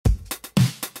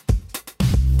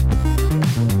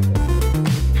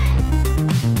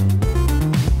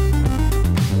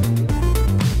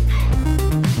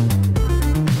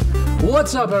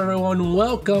What's up, everyone?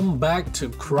 Welcome back to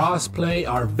Crossplay,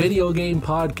 our video game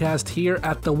podcast here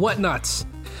at the Whatnuts.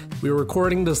 We're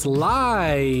recording this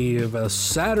live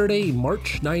Saturday,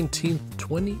 March 19th,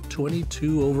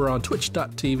 2022 over on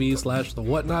twitch.tv/the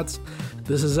Whatnuts.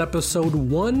 This is episode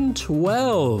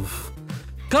 112.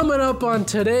 Coming up on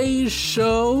today's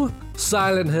show,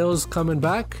 Silent Hill's coming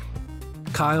back,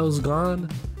 Kyle's gone,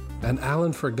 and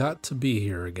Alan forgot to be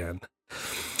here again.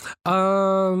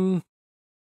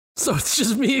 So it's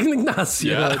just me and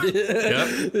Ignacio. Yeah.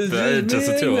 It's just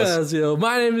the two of us.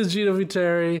 My name is Gino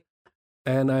Viteri,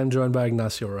 and I'm joined by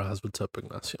Ignacio Rojas. What's up,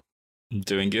 Ignacio?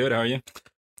 Doing good. How are you?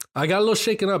 I got a little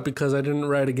shaken up because I didn't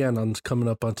write again on coming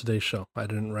up on today's show. I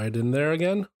didn't write in there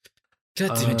again.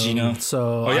 God damn it, Gino.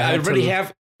 So I already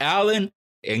have Alan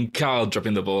and Kyle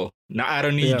dropping the ball. Now I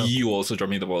don't need you also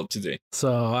dropping the ball today.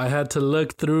 So I had to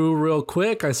look through real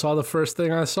quick. I saw the first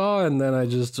thing I saw, and then I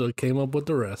just came up with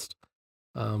the rest.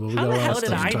 But how the hell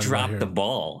did I drop the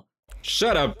ball?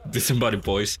 Shut up, disembodied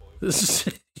boys.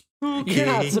 You're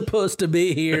not supposed to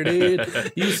be here,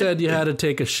 dude. You said you had to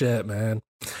take a shit, man.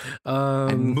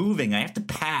 I'm moving. I have to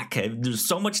pack. There's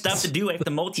so much stuff to do. I have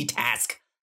to multitask.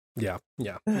 Yeah,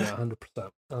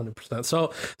 100%.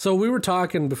 So we were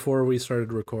talking before we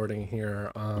started recording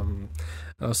here. I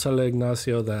was telling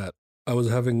Ignacio that I was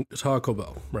having Taco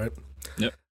Bell, right?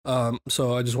 Yep.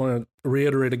 So I just want to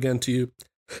reiterate again to you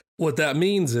what that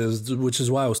means is, which is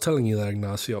why I was telling you that,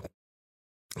 Ignacio,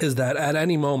 is that at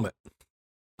any moment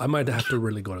I might have to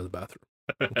really go to the bathroom.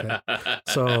 Okay.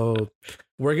 So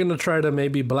we're gonna try to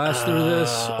maybe blast through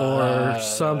this or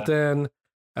something.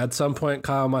 At some point,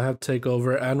 Kyle might have to take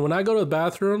over. And when I go to the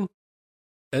bathroom,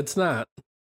 it's not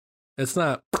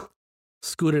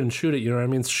scoot it and shoot it. You know what I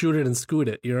mean? Shoot it and scoot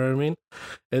it. You know what I mean?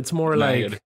 It's more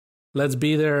like, let's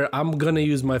be there. I'm gonna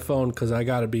use my phone because I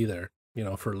gotta be there,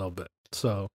 for a little bit.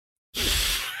 So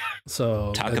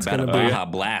talk about a Baja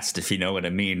Blast, if you know what I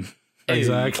mean.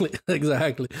 Exactly.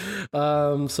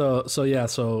 So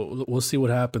we'll see what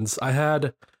happens. I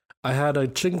had a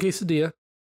chicken quesadilla.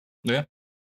 Yeah.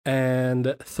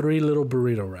 And 3 little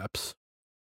burrito wraps.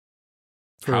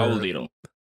 How little?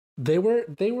 They were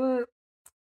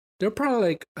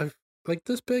probably like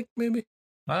this big, maybe.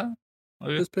 Okay.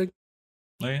 This big.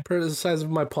 Okay. The size of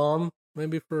my palm,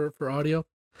 maybe for audio.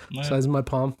 Okay. Size of my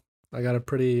palm. I got a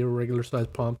pretty regular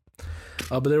sized palm.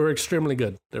 But they were extremely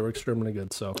good.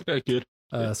 So okay, good.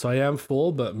 So I am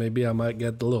full, but maybe I might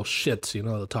get the little shits,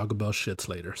 the Taco Bell shits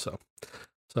later. So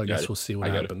I guess we'll see what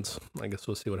happens.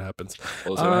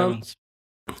 What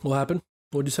happened?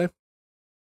 What'd you say?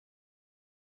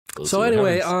 So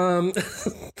anyway,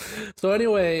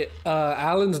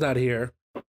 Alan's not here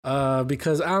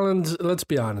because Alan's, let's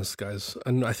be honest, guys,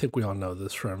 and I think we all know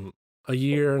this from a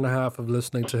year and a half of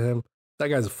listening to him. That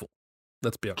guy's a fool.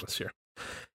 Let's be honest here.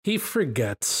 He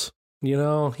forgets,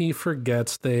 he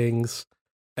forgets things,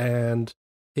 and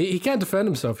he can't defend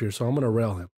himself here. So I'm gonna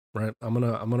rail him, right? I'm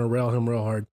gonna rail him real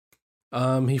hard.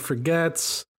 He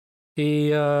forgets.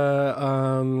 He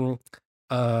says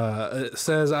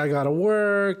I gotta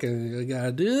work and I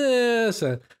gotta do this,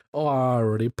 and I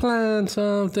already planned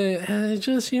something, and it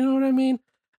just, you know what I mean?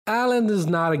 Alan is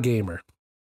not a gamer,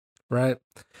 right?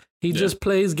 He just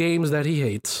plays games that he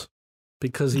hates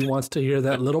because he wants to hear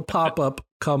that little pop-up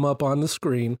come up on the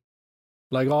screen.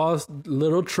 Like all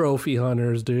little trophy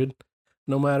hunters, dude.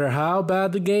 No matter how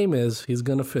bad the game is, he's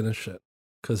going to finish it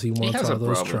because he wants all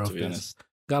those trophies.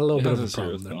 Got a little bit of a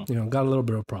problem there. Got a little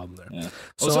bit of a problem there. Yeah.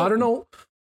 So also, I don't know.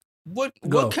 What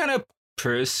kind of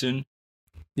person?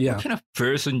 Yeah. What kind of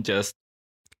person just...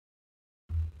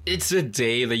 It's the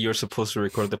day that you're supposed to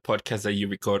record the podcast that you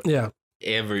record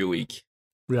every week.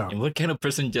 Yeah. And what kind of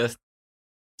person just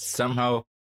somehow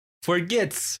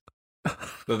forgets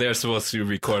that they're supposed to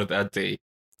record that day?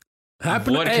 I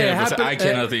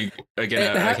cannot think. I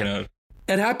cannot.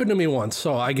 It happened to me once,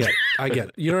 so I get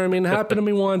it. You know what I mean? It happened to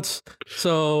me once,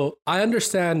 so I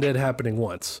understand it happening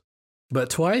once. But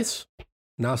twice?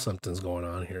 Now something's going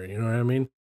on here. You know what I mean?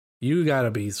 You gotta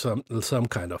be some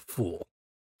kind of fool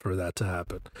for that to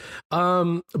happen.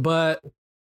 But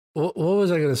what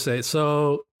was I gonna say?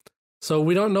 So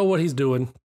we don't know what he's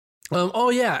doing.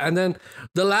 And then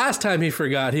the last time he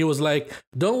forgot, he was like,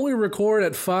 don't we record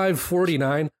at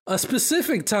 5:49? A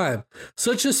specific time.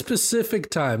 Such a specific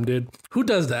time, dude. Who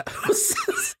does that?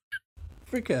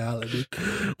 Freaking Alan, dude.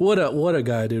 What a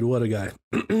guy, dude. What a guy.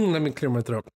 Let me clear my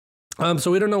throat.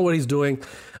 So we don't know what he's doing,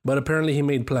 but apparently he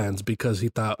made plans because he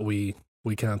thought we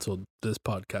canceled this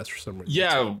podcast for some reason.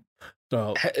 Yeah.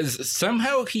 So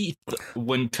somehow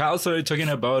when Kyle started talking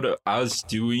about us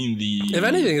doing the... If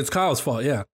anything, it's Kyle's fault,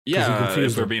 yeah. Yeah,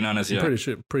 if we're being honest, yeah.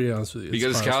 Pretty honest with you.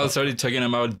 Because Cal started talking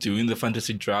about doing the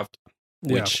fantasy draft,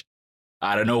 which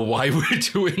I don't know why we're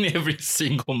doing every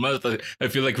single month. I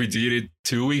feel like we did it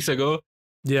 2 weeks ago.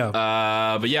 Yeah.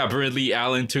 But yeah, apparently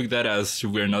Alan took that as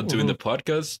we're not doing the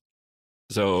podcast.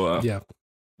 So yeah.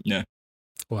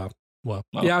 Wow. Well,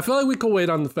 Well. yeah, I feel like we could wait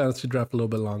on the fantasy draft a little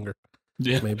bit longer.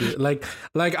 yeah, Maybe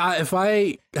if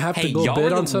I have to go y'all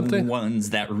bid are on the something, ones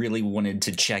that really wanted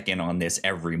to check in on this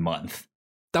every month.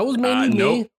 that was mainly me.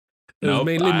 nope. It was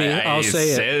mainly me. I'll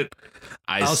say it.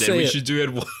 I said we should do it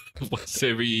once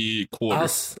every quarter.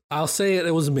 I'll say it.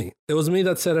 It was me. It was me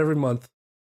that said every month.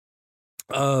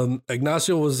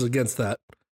 Ignacio was against that.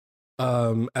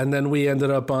 And then we ended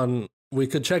up on, we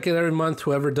could check it every month.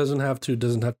 Whoever doesn't have to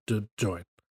join.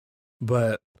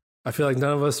 But I feel like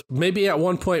none of us, maybe at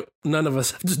one point, none of us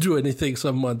have to do anything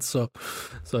some months. So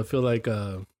I feel like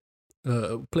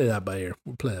play that by ear.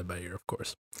 We'll play that by ear, of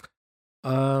course.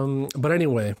 But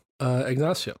anyway,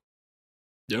 Ignacio.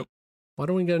 Yep. Why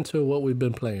don't we get into what we've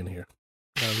been playing here?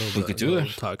 We could do it.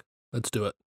 Talk. Let's do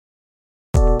it.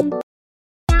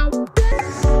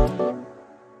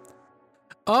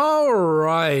 All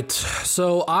right.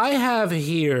 So I have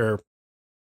here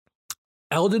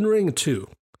Elden Ring 2.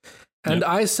 And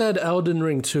I said Elden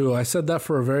Ring 2. I said that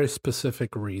for a very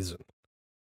specific reason.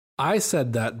 I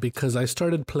said that because I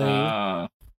started playing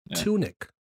Tunic.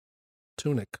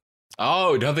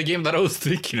 Oh, not the game that I was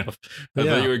thinking of. I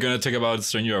thought you were going to talk about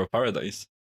Stranger of Paradise.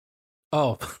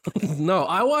 Oh, no.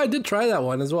 I did try that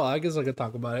one as well. I guess I could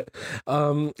talk about it.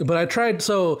 But I tried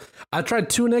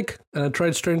Tunic and I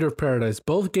tried Stranger of Paradise.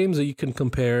 Both games that you can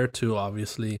compare to,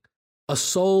 obviously, a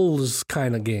Souls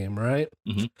kind of game, right?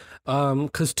 Mm-hmm.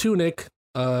 Because Tunic,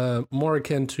 more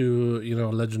akin to,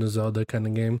 Legend of Zelda kind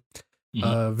of game.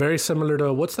 Mm-hmm. Very similar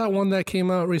to, what's that one that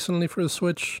came out recently for the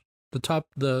Switch?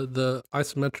 The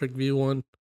isometric view one?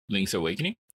 Link's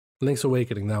Awakening,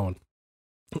 that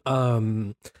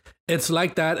one. It's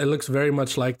like that. It looks very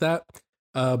much like that.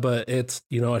 But it's,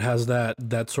 it has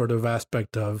that sort of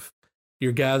aspect of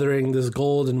you're gathering this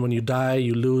gold, and when you die,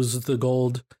 you lose the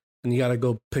gold, and you got to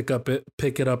go pick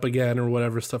it up again or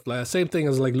whatever stuff like that. Same thing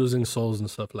as like losing souls and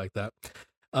stuff like that.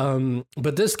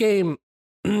 But this game,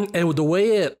 and the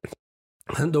way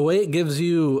it gives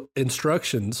you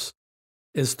instructions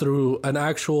is through an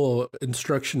actual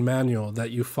instruction manual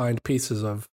that you find pieces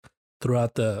of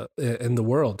throughout in the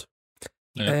world.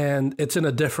 Yeah. And it's in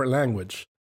a different language.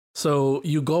 So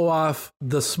you go off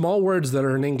the small words that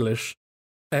are in English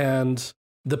and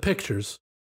the pictures.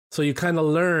 So you kind of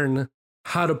learn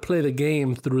how to play the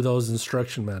game through those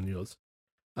instruction manuals,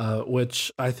 which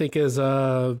I think is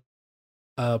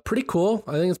pretty cool.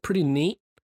 I think it's pretty neat.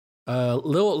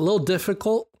 Little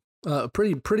difficult,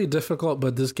 pretty difficult,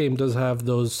 but this game does have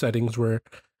those settings where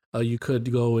you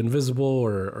could go invisible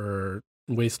or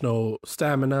waste no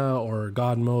stamina or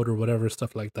God mode or whatever,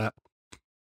 stuff like that.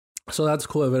 So that's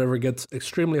cool. If it ever gets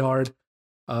extremely hard,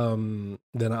 then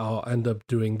I'll end up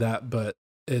doing that. But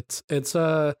it is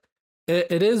a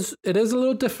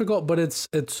little difficult, but it's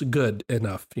good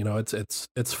enough.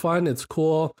 It's fun. It's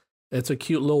cool. It's a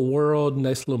cute little world.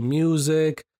 Nice little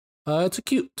music. It's a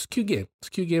cute game. It's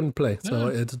a cute game to play. So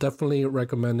it's definitely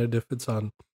recommended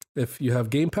if you have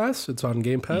Game Pass. It's on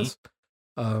Game Pass,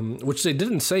 which they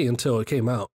didn't say until it came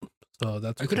out. So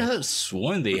that's. I could have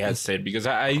sworn they had said, because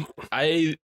I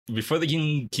before the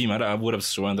game came out, I would have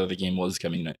sworn that the game was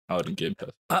coming out in Game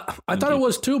Pass. I thought it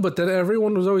was too, but then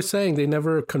everyone was always saying they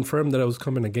never confirmed that it was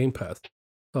coming to Game Pass.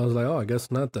 So I was like, oh, I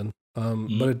guess not then.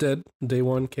 But it did. Day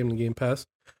one came to Game Pass.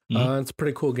 It's a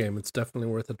pretty cool game. It's definitely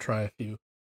worth a try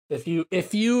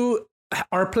if you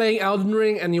are playing Elden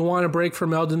Ring and you want a break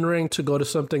from Elden Ring to go to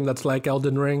something that's like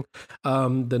Elden Ring,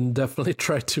 then definitely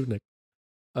try Tunic.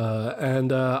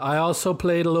 And I also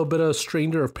played a little bit of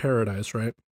Stranger of Paradise,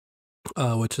 right?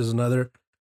 Which is another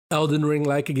Elden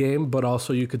Ring-like game, but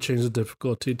also you could change the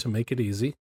difficulty to make it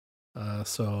easy.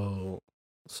 So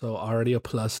already a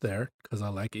plus there, because I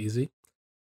like easy.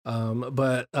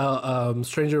 But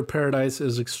Stranger of Paradise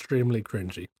is extremely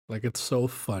cringy. Like, it's so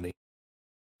funny.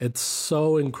 It's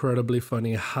so incredibly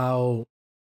funny how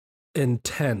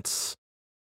intense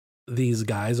these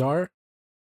guys are.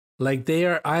 Like, they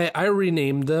are, I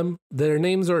renamed them. Their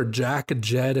names are Jack,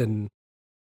 Jed, and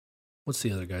what's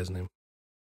the other guy's name?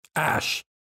 Ash.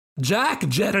 Jack,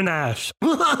 Jed, and Ash.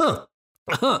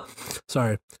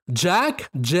 Sorry. Jack,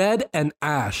 Jed, and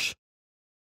Ash.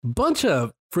 Bunch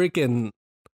of freaking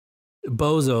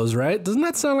bozos, right? Doesn't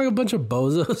that sound like a bunch of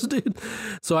bozos, dude?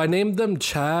 So I named them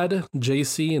Chad,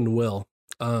 JC, and Will.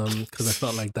 Because I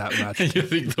felt like that matched. You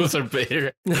think those are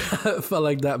better? I felt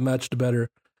like that matched better.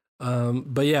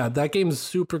 But yeah, that game's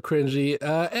super cringy.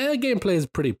 And gameplay is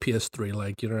pretty PS3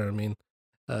 like, you know what I mean?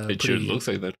 It sure looks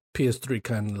like that. PS3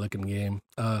 kind of looking game.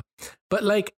 But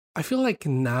like, I feel like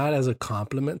not as a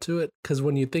compliment to it, because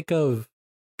when you think of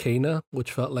Kena,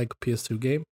 which felt like a PS2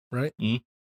 game, right? Mm.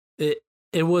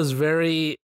 It was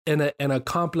very in a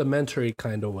complimentary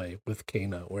kind of way with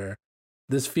Kena, where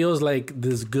this feels like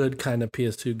this good kind of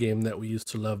PS2 game that we used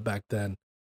to love back then.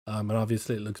 And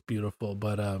obviously it looks beautiful,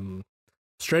 but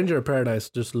Stranger of Paradise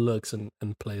just looks and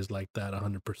plays like that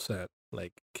 100%,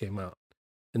 like came out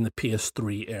in the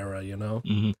PS3 era, you know?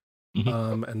 Mm-hmm.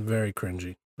 Mm-hmm. And very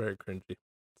cringy.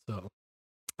 So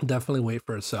definitely wait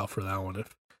for a sale for that one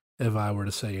if I were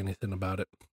to say anything about it.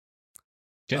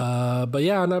 Okay. But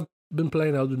yeah, and I've been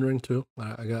playing Elden Ring too.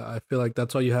 I feel like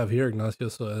that's all you have here, Ignacio.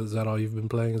 So is that all you've been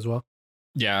playing as well?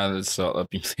 Yeah, that's all I've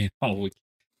been playing all week.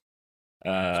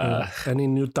 So any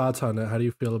new thoughts on it? How do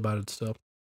you feel about it still?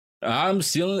 I'm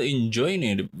still enjoying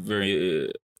it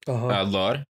very a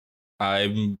lot.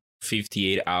 I'm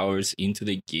 58 hours into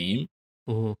the game,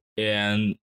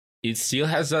 and it still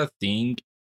has that thing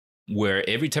where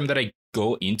every time that I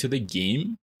go into the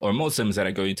game, or most times that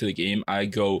I go into the game, I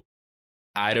go,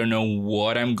 I don't know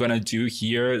what I'm gonna do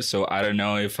here, so I don't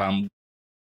know if I'm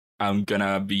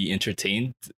gonna be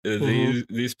entertained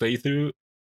this playthrough,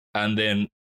 and then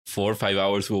 4 or 5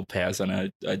 hours will pass,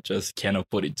 and I just cannot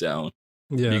put it down.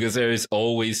 Yeah, because there is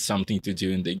always something to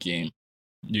do in the game.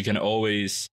 You can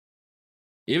always,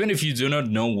 even if you do not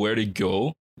know where to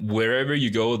go, wherever you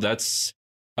go, that's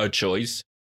a choice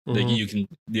that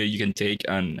you can take,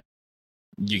 and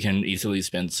you can easily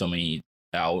spend so many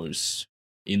hours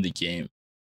in the game.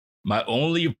 My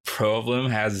only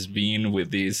problem has been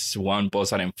with this one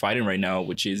boss that I'm fighting right now,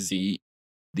 which is the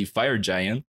fire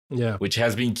giant, which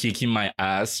has been kicking my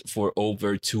ass for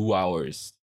over 2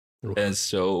 hours. Oof. And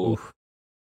so,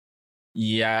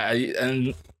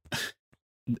 and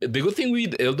the good thing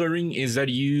with Elden Ring is that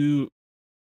you,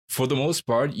 for the most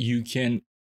part, you can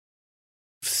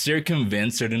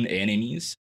circumvent certain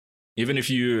enemies. Even if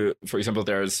you, for example,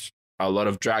 there's a lot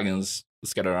of dragons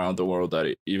scattered around the world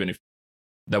that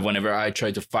whenever I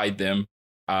try to fight them,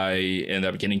 I end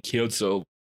up getting killed. So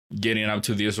getting up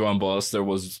to this one boss, there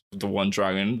was the one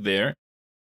dragon there.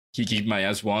 He kicked my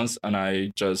ass once, and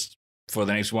I just, for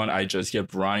the next one, I just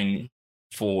kept running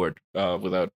forward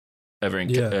without ever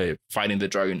fighting the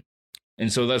dragon.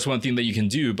 And so that's one thing that you can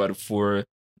do. But for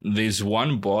this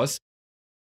one boss,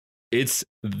 it's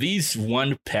this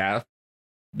one path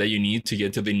that you need to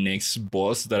get to the next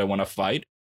boss that I want to fight.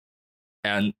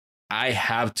 And I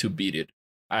have to beat it.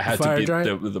 I had to beat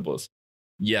the boss.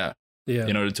 Yeah.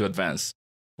 In order to advance.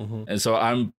 And so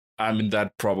I'm in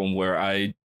that problem where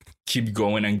I keep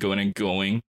going and going and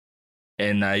going.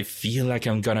 And I feel like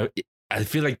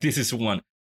this is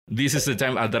the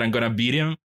time that I'm going to beat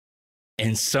him.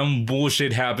 And some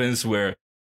bullshit happens where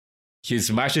he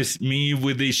smashes me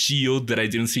with a shield that I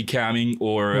didn't see coming,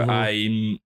 or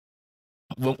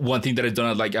one thing that I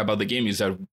don't like about the game is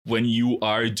that when you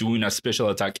are doing a special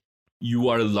attack, you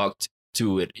are locked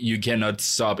to it. You cannot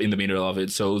stop in the middle of it.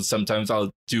 So sometimes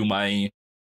I'll do my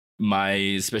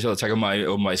special attack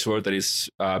on my sword that is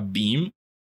beam.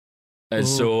 And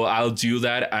so I'll do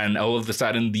that, and all of a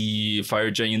sudden the fire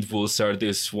giant will start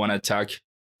this one attack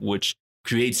which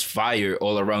creates fire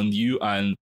all around you,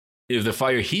 and if the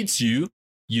fire hits you,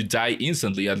 you die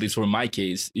instantly. At least for my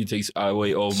case, it takes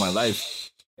away all of my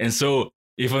life. And so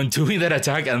if I'm doing that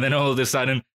attack and then all of a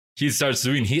sudden he starts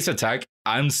doing his attack,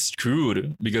 I'm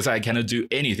screwed because I cannot do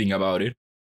anything about it.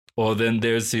 Or then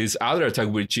there's his other attack,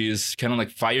 which is kind of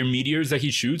like fire meteors that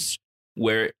he shoots,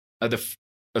 where at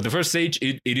the first stage,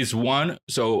 it is one,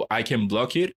 so I can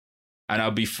block it and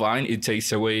I'll be fine. It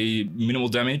takes away minimal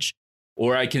damage.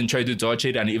 Or I can try to dodge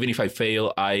it, and even if I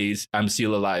fail, I'm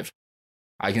still alive.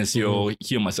 I can still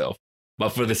heal myself. But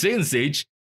for the second stage,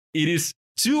 it is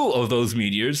 2 of those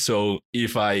meteors. So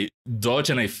if I dodge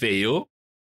and I fail,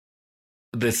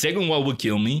 the second one will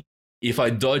kill me. If I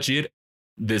dodge it,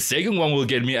 the second one will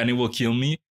get me and it will kill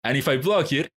me. And if I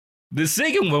block it, the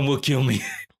second one will kill me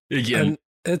again. And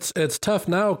it's tough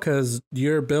now because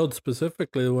your build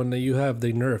specifically, the one that you have,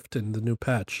 they nerfed in the new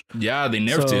patch. Yeah, they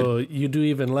nerfed it. So you do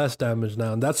even less damage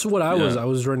now. And that's what I was. I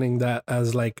was running that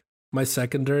as like my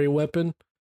secondary weapon.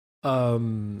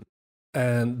 And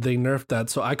they nerfed that.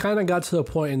 So I kind of got to the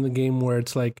point in the game where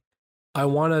it's like, I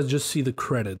want to just see the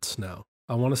credits now.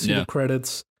 I want to see the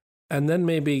credits and then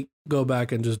maybe go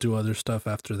back and just do other stuff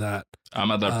after that. I'm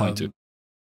at that point too.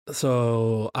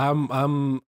 So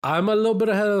I'm a little bit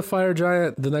ahead of the fire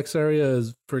giant. The next area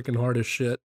is freaking hard as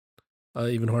shit.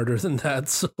 Even harder than that.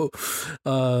 So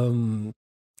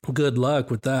good luck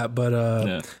with that. But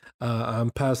Yeah. I'm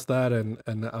past that, and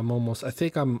I'm almost. I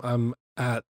think I'm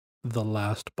at the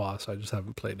last boss. I just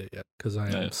haven't played it yet because I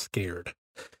am Yeah. scared.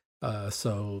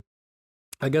 So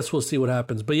I guess we'll see what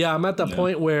happens. But yeah, I'm at that Yeah.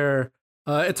 point where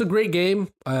it's a great game.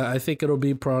 I think it'll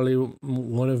be probably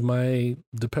one of my,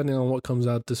 depending on what comes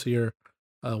out this year,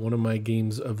 one of my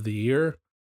games of the year.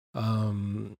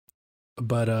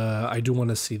 But I do want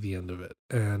to see the end of it,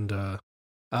 and a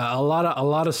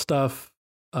lot of stuff.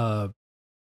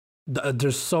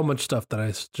 There's so much stuff that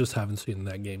I just haven't seen in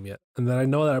that game yet, and that I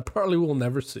know that I probably will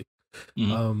never see.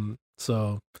 Mhm.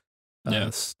 So Yeah.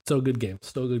 still a good game.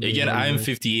 Still a good game. Again, Very I'm nice.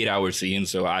 58 hours in,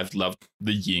 so I've loved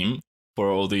the game for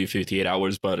all the 58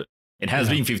 hours, but it has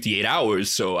Yeah. been 58 hours.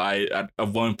 So at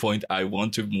one point, I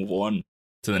want to move on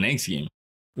to the next game.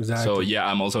 Exactly. So yeah,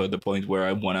 I'm also at the point where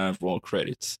I want to roll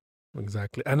credits.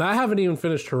 Exactly. And I haven't even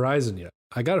finished Horizon yet.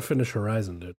 I got to finish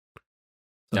Horizon, dude.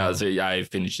 So I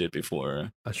finished it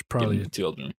before I should probably. getting to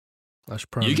Elden Ring. I should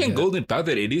probably. You can get- Golden Path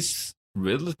it. It is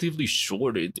relatively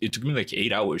short. It took me like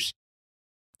 8 hours.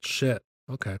 Shit.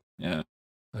 Okay. Yeah.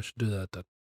 I should do that then.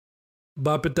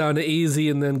 Bump it down to easy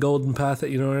and then Golden Path it.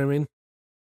 You know what I mean?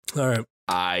 All right.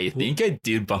 I think I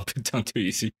did bump it down to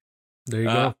easy. There you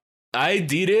go. I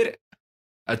did it.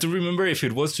 I have to remember if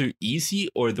it was too easy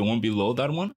or the one below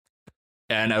that one.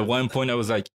 And at one point, I was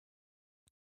like,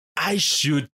 I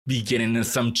should be getting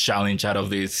some challenge out of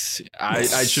this. I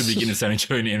should be getting some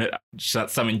enjoyment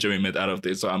out of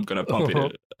this. So I'm gonna pump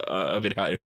it a bit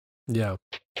higher. Yeah.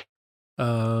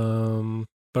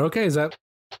 But okay, is that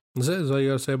all you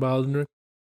gotta say about Elden Ring?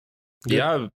 Good?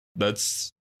 Yeah,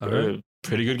 that's All right. a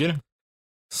pretty good game.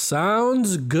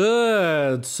 Sounds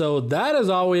good. So that is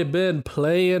all we've been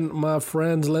playing, my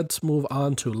friends. Let's move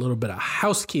on to a little bit of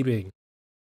housekeeping.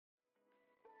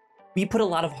 We put a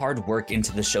lot of hard work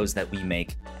into the shows that we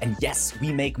make. And yes,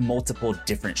 we make multiple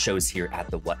different shows here at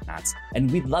The Whatnots.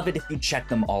 And we'd love it if you check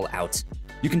them all out.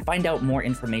 You can find out more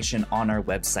information on our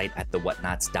website at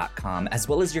thewhatnots.com, as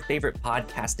well as your favorite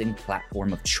podcasting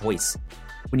platform of choice.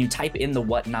 When you type in The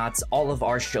Whatnots, all of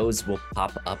our shows will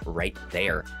pop up right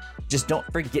there. Just don't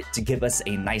forget to give us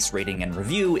a nice rating and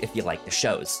review if you like the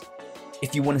shows.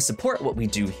 If you want to support what we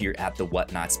do here at The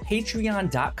Whatnots,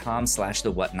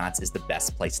 patreon.com/thewhatnots is the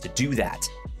best place to do that.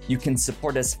 You can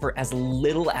support us for as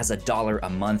little as $1 a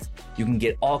month. You can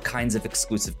get all kinds of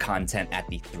exclusive content at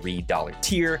the $3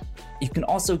 tier. You can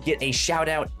also get a shout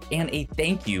out and a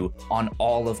thank you on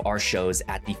all of our shows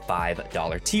at the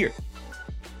 $5 tier.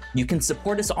 You can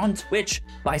support us on Twitch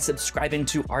by subscribing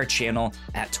to our channel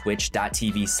at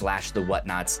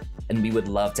twitch.tv/thewhatnots, and we would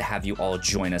love to have you all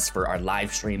join us for our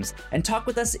live streams and talk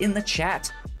with us in the chat.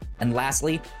 And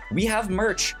lastly, we have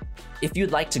merch. If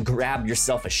you'd like to grab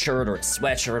yourself a shirt or a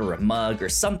sweatshirt or a mug or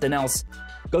something else,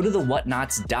 go to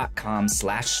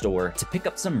thewhatnots.com/store to pick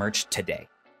up some merch today.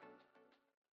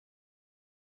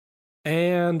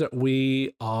 And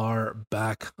we are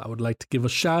back. I would like to give a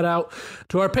shout out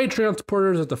to our Patreon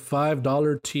supporters at the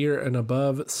 $5 tier and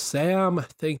above. Sam,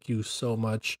 thank you so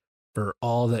much for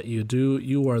all that you do.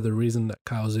 You are the reason that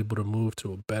Kyle's able to move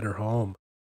to a better home.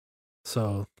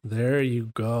 So there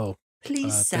you go.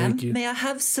 Please, thank Sam, you. may I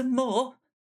have some more?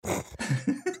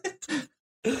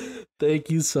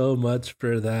 Thank you so much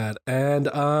for that. And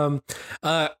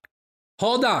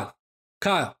hold on.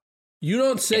 Kyle, you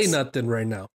don't say Yes. nothing right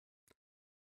now.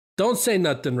 Don't say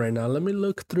nothing right now. Let me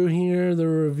look through here, the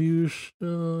review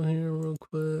show here real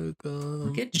quick.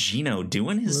 Look at Gino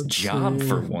doing his let's job see.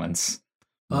 for once.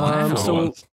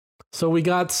 So we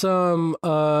got some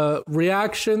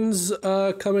reactions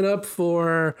coming up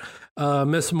for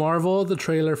Miss Marvel, the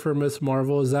trailer for Miss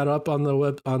Marvel. Is that up on the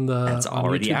web on the That's on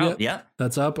already YouTube out. yet? Yeah.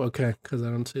 That's up? Okay, because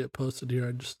I don't see it posted here.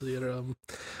 I just see it. Oh,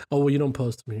 well, you don't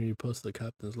post them here. You post the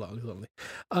captain's logs only.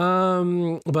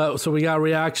 But so we got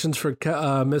reactions for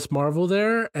Miss Marvel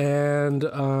there, and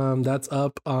that's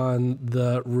up on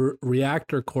the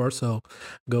Reactor Core. So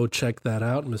go check that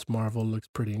out. Miss Marvel looks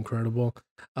pretty incredible.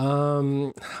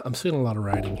 I'm seeing a lot of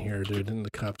writing here, dude, in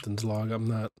the captain's log. I'm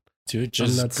not. Dude, not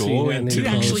just seeing go any into the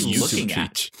actually YouTube looking at?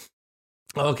 page.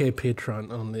 Okay,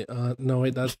 Patreon only. No,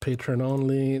 wait, that's Patreon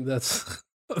only. That's.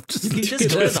 I'm just You just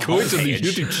looking go at- to the Go into the homepage.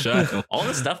 YouTube channel. All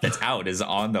the stuff that's out is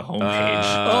on the homepage.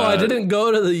 Oh, I didn't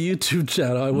go to the YouTube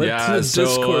channel. I went yeah, to the so-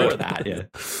 Before Discord. that, yeah.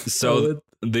 So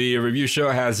the review show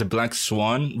has a Black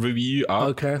Swan review up.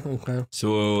 Okay.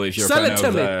 So if you're Sell a fan it to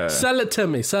of me. the, Sell it to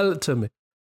me. Sell it to me.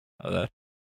 of that-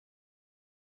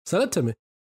 Sell it to me.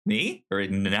 Me? Or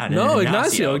No,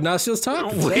 Ignacio. Ignacio's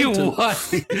talking. Sell Wait, it to me. what?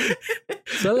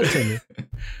 Sell it to me.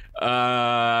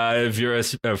 If you're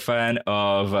a fan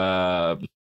of why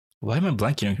am I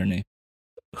blanking on her name?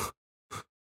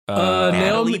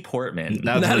 Naomi Natalie Portman.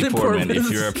 Natalie Portman. Portman.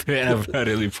 If you're a fan of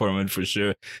Natalie Portman, for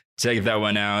sure, check that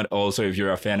one out. Also, if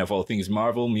you're a fan of all things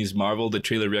Marvel, Ms. Marvel, the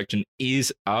trailer reaction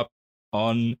is up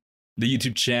on the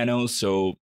YouTube channel,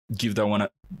 so give that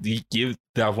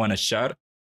one a shot.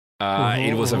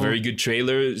 It was a very good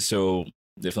trailer, so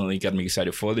definitely got me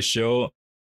excited for the show.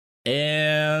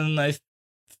 And I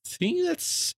think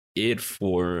that's it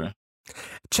for.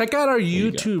 Check out our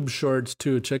YouTube shorts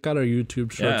too. Check out our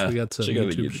YouTube shorts. Yeah, We got some check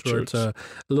out the YouTube YouTube shorts. shorts. A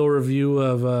little review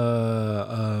of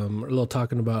a little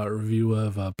talking about a review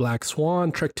of Black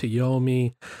Swan, Trek to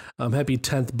Yomi. Happy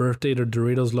 10th birthday to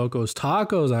Doritos Locos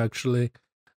Tacos, actually,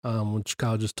 which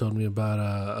Kyle just told me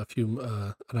about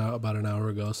about an hour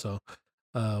ago. So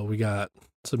we got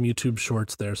some YouTube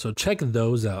shorts there. So check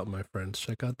those out, my friends.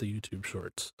 Check out the YouTube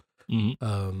shorts.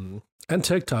 Mm-hmm. And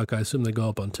TikTok. I assume they go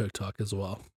up on TikTok as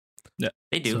well. Yeah,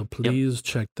 they do. So please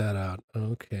check that out.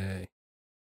 Okay.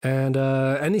 And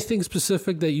anything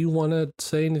specific that you want to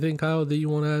say? Anything, Kyle, that you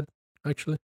want to add?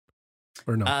 Actually,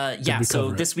 or no? Yeah.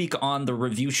 So this week on the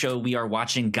review show, we are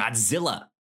watching Godzilla,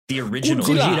 the original.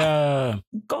 Gojira.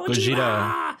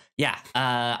 Yeah.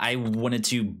 I wanted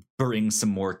to bring some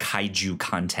more kaiju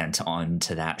content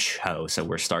onto that show, so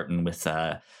we're starting with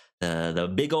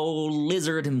the big old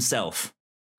lizard himself.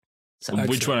 So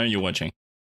which one are you watching?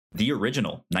 The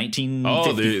original, 1950.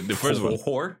 Oh, the first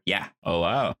one. Yeah. Oh,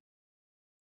 wow.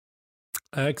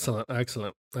 Excellent.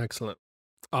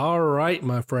 All right,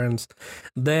 my friends.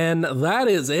 Then that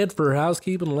is it for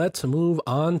housekeeping. Let's move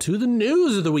on to the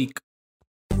news of the week.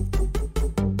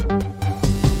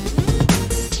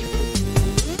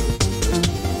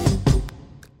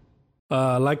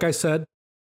 Like I said,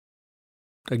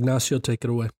 Ignacio, take it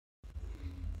away.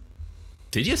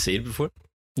 Did you say it before?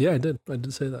 Yeah, I did. I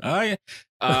did say that. Oh,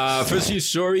 yeah. First news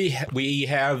story, we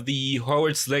have the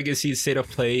Hogwarts Legacy State of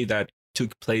Play that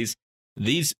took place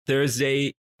this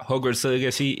Thursday. Hogwarts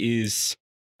Legacy is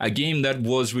a game that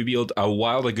was revealed a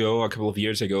while ago, a couple of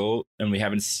years ago, and we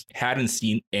hadn't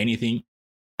seen anything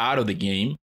out of the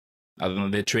game other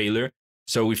than the trailer.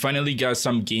 So we finally got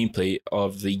some gameplay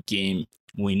of the game.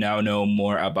 We now know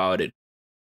more about it.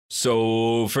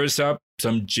 So first up,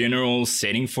 some general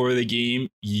setting for the game.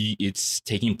 It's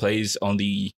taking place on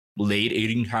the late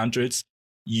 1800s.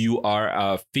 You are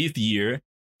a fifth year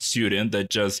student that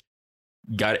just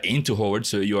got into Hogwarts,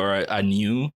 so you are a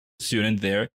new student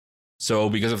there. So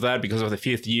because of that, because of the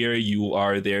fifth year, you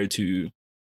are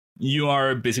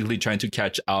basically trying to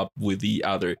catch up with the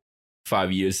other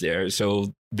 5 years there.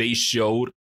 So they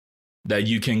showed that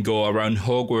you can go around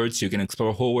Hogwarts, you can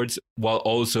explore Hogwarts, while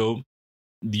also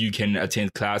you can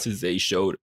attend classes. They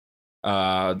showed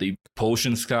the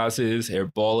potions classes,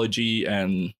 herbology,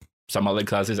 and some other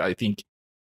classes. I think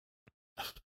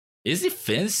is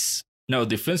defense. No,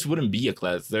 defense wouldn't be a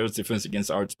class. There's defense against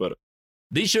arts, but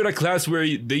they showed a class where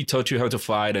they taught you how to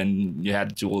fight and you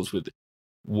had duels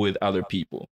with other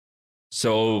people.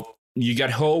 So you got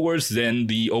Hogwarts. Then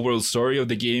the overall story of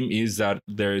the game is that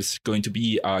there's going to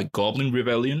be a Goblin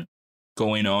Rebellion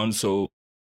going on. So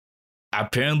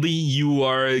apparently you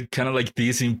are kind of like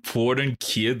this important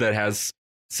kid that has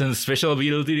some special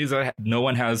abilities that no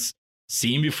one has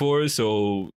seen before.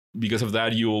 So because of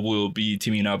that, you will be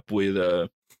teaming up with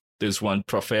this one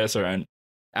professor and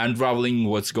unraveling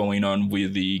what's going on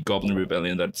with the Goblin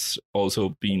Rebellion that's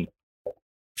also been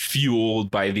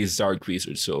fueled by these dark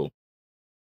wizards. So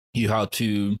you have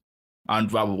to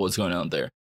unravel what's going on there.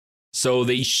 So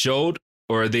they showed,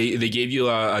 or they gave you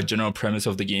a general premise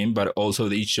of the game, but also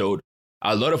they showed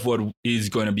a lot of what is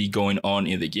going to be going on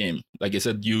in the game. Like I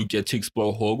said, you get to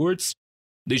explore Hogwarts.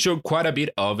 They showed quite a bit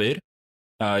of it,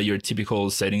 your typical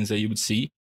settings that you would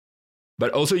see.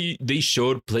 But also they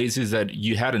showed places that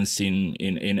you hadn't seen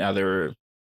in other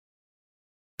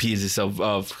pieces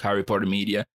of Harry Potter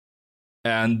media.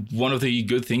 And one of the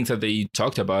good things that they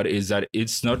talked about is that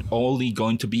it's not only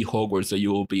going to be Hogwarts that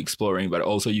you will be exploring, but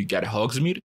also you get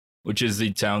Hogsmeade, which is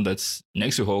the town that's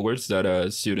next to Hogwarts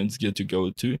that students get to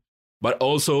go to. But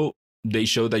also they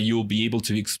show that you'll be able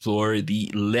to explore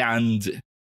the land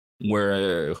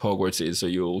where Hogwarts is. So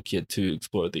you'll get to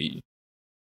explore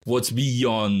what's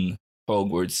beyond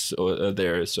Hogwarts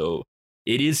there. So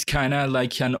it is kind of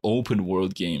like an open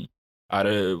world game.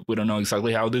 We don't know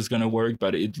exactly how this is going to work,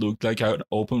 but it looked like an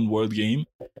open world game.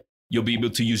 You'll be able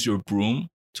to use your broom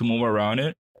to move around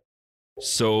it.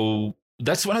 So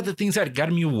that's one of the things that got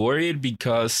me worried,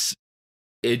 because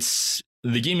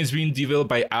the game is being developed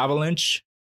by Avalanche.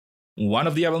 One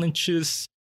of the Avalanches,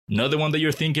 not the one that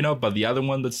you're thinking of, but the other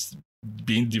one that's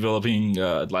been developing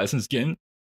a licensed game.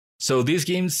 So this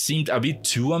game seemed a bit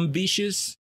too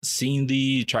ambitious, seeing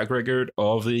the track record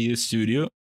of the studio.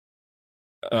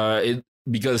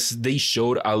 because they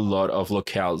showed a lot of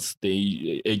locales.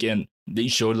 They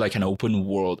showed like an open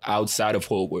world outside of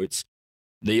Hogwarts.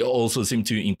 They also seem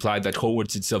to imply that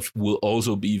Hogwarts itself will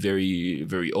also be very,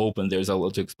 very open. There's a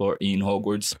lot to explore in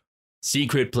Hogwarts.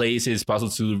 Secret places,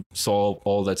 puzzles to solve,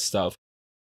 all that stuff.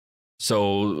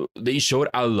 So they showed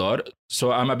a lot.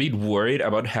 So I'm a bit worried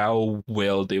about how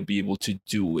well they'll be able to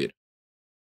do it,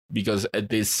 because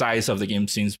the size of the game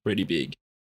seems pretty big.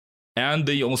 And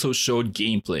they also showed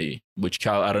gameplay, which,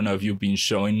 Cal, I don't know if you've been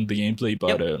showing the gameplay,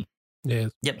 but Yeah.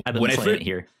 Yep, I've been playing it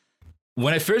here.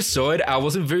 when I first saw it, I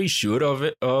wasn't very sure of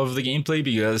the gameplay,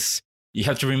 because you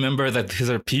have to remember that these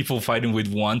are people fighting with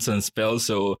wands and spells.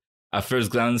 So at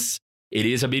first glance, it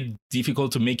is a bit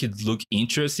difficult to make it look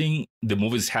interesting. The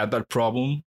movies had that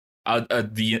problem.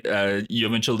 At the you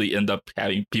eventually end up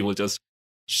having people just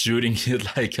shooting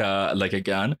it like a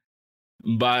gun.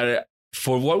 But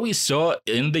for what we saw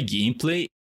in the gameplay,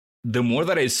 the more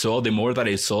that I saw,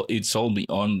 it sold me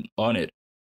on it.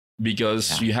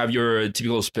 Because you have your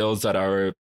typical spells that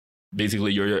are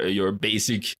basically your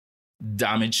basic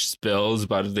damage spells,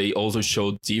 but they also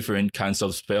show different kinds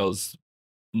of spells.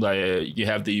 Like you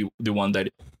have the one that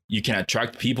you can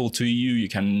attract people to you. You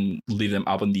can leave them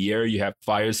up in the air. You have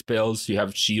fire spells. You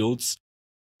have shields.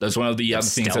 That's one of the other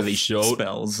things that they showed.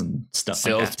 Spells and stuff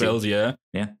Stealth like that. spells, yeah.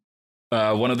 Yeah.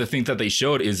 One of the things that they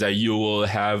showed is that you will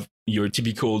have your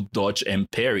typical dodge and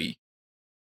parry.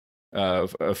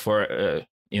 For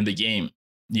in the game,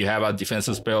 you have a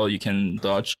defensive spell you can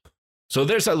dodge. So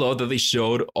there's a lot that they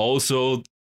showed. Also,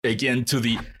 again,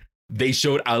 they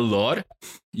showed a lot.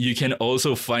 You can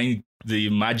also find the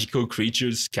magical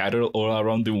creatures scattered all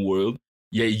around the world.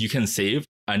 Yeah, you can save,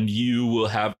 and you will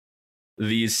have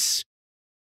this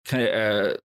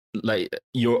like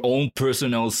your own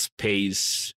personal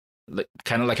space, like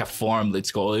kind of like a farm,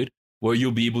 let's call it, where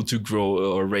you'll be able to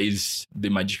grow or raise the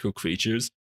magical creatures.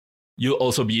 You'll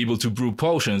also be able to brew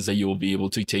potions that you will be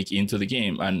able to take into the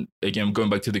game. And again,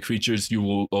 going back to the creatures, you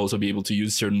will also be able to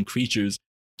use certain creatures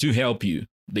to help you.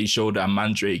 They showed a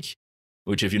mandrake,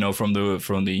 which, if you know from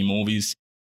the movies,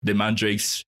 the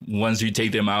mandrakes, once you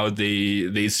take them out,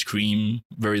 they scream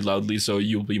very loudly, so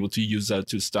you'll be able to use that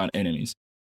to stun enemies.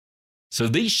 So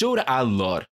they showed a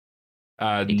lot.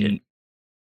 They did.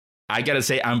 I gotta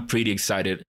say, I'm pretty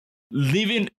excited.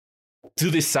 Leaving to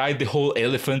the side the whole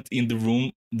elephant in the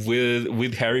room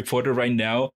with Harry Potter right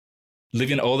now,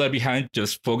 leaving all that behind,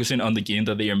 just focusing on the game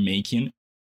that they are making.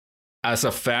 As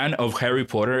a fan of Harry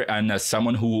Potter and as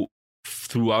someone who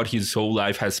throughout his whole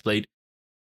life has played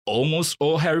almost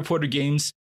all Harry Potter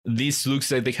games, this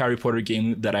looks like the Harry Potter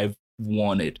game that I've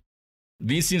wanted.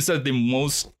 This seems like the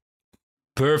most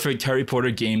perfect Harry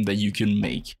Potter game that you can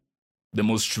make. The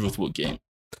most truthful game.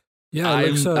 Yeah,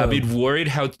 I'm a bit worried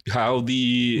how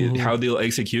they'll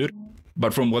execute,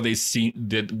 but from what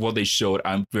what they showed,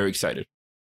 I'm very excited.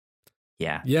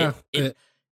 Yeah. Yeah.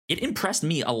 It impressed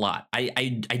me a lot. I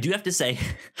do have to say,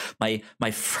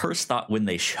 my first thought when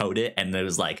they showed it and it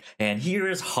was like, and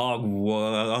here's Hogwarts,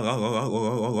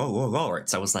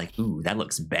 I was like, ooh, that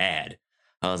looks bad.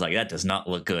 I was like, that does not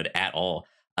look good at all.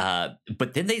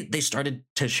 But then they started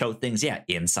to show things,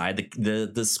 inside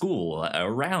the school,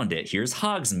 around it. Here's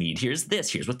Hogsmeade. Here's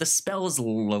this. Here's what the spells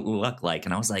look like.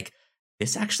 And I was like,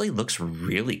 this actually looks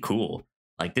really cool.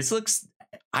 Like this looks.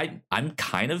 I'm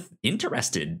kind of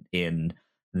interested in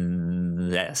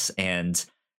this, and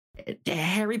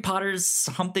Harry Potter's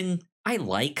something I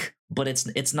like, but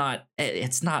it's not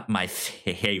my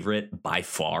favorite by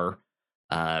far.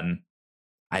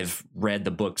 I've read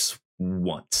the books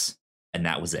once, and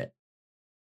that was it.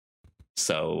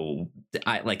 So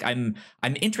I'm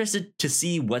interested to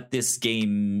see what this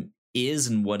game is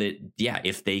and what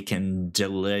if they can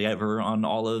deliver on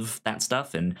all of that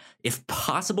stuff. And if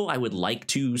possible, I would like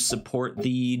to support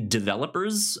the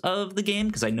developers of the game,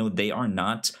 because I know they are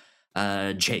not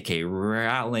J.K.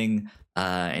 Rowling.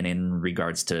 And in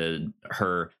regards to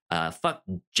her, fuck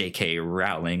J.K.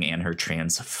 Rowling and her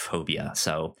transphobia.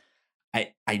 So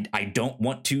I don't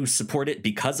want to support it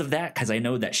because of that, because I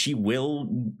know that she will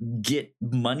get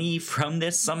money from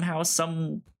this somehow,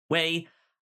 some way.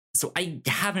 So I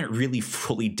haven't really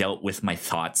fully dealt with my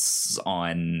thoughts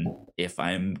on if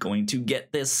I'm going to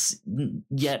get this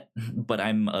yet, but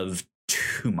I'm of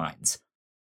two minds.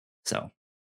 So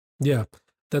yeah,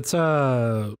 that's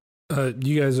you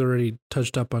guys already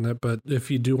touched up on it, but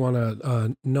if you do want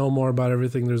to know more about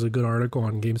everything, there's a good article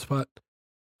on GameSpot.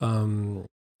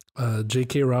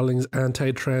 J.K. Rowling's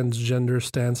anti-transgender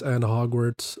stance and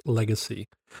Hogwarts legacy,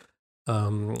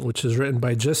 which is written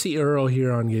by Jesse Earl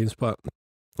here on GameSpot.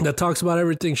 That talks about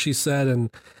everything she said and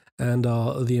and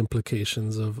the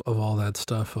implications of all that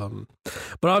stuff.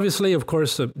 But obviously, of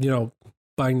course,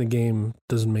 buying the game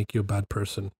doesn't make you a bad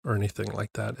person or anything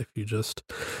like that. If you just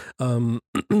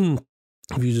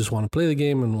if you just want to play the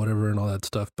game and whatever and all that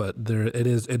stuff, but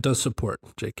it does support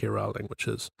J.K. Rowling, which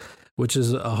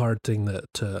is a hard thing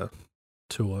to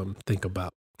think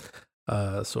about.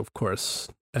 So of course,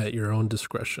 at your own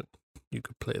discretion, you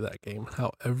could play that game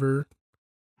however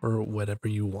or whatever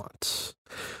you want.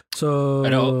 So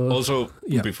and also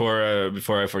yeah. before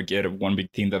I forget, one big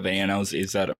thing that they announced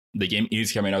is that the game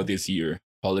is coming out this year,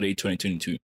 holiday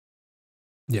 2022.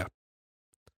 Yeah.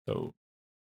 So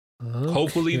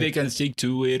hopefully they can stick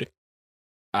to it.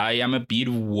 I am a bit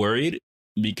worried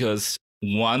because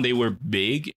one, they were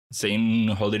big saying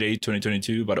holiday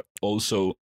 2022, but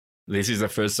also this is the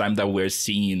first time that we're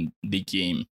seeing the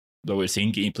game, that we're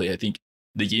seeing gameplay. I think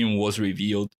the game was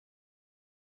revealed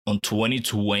on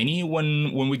 2020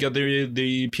 when we got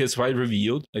the PS5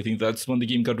 revealed. I think that's when the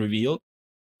game got revealed.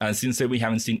 And since then, we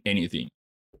haven't seen anything.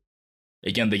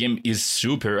 Again, the game is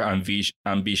super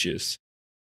ambitious.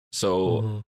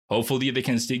 So hopefully they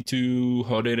can stick to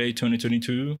holiday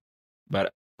 2022.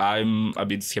 But I'm a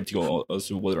bit skeptical as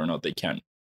to whether or not they can.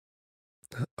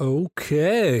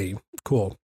 Okay,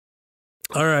 cool.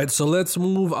 All right, so let's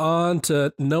move on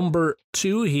to number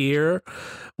 2 here.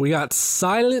 We got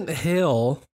Silent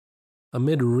Hill.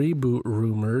 Amid reboot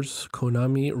rumors,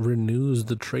 Konami renews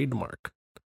the trademark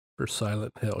for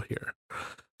Silent Hill here.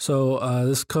 So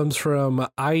this comes from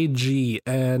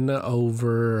IGN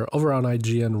over on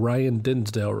IGN. Ryan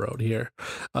Dinsdale wrote here.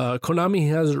 Konami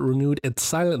has renewed its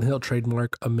Silent Hill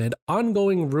trademark amid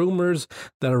ongoing rumors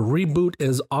that a reboot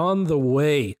is on the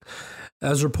way.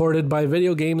 As reported by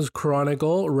Video Games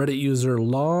Chronicle, Reddit user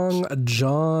Long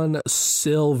John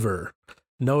Silver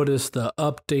noticed the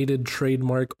updated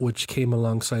trademark, which came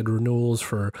alongside renewals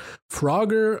for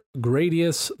Frogger,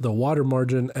 Gradius, The Water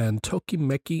Margin, and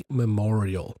Tokimeki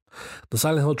Memorial. The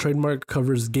Silent Hill trademark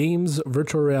covers games,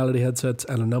 virtual reality headsets,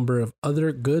 and a number of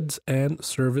other goods and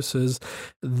services,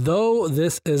 though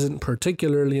this isn't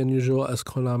particularly unusual as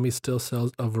Konami still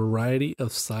sells a variety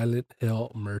of Silent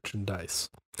Hill merchandise.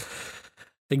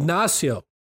 Ignacio,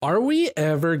 are we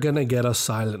ever going to get a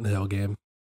Silent Hill game?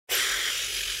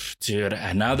 Dude,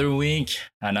 another week,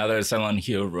 another Silent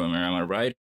Hill rumor, am I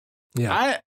right?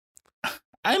 Yeah.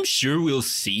 I'm sure we'll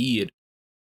see it.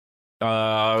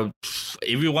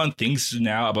 Everyone thinks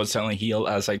now about Silent Hill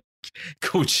as like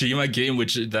Kojima game,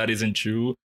 which that isn't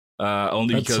true.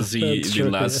 Only because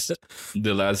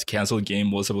the last canceled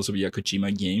game was supposed to be a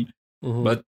Kojima game. Mm-hmm.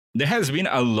 But there has been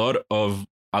a lot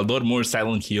more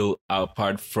Silent Hill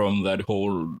apart from that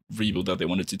whole reboot that they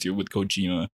wanted to do with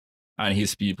Kojima and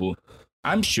his people.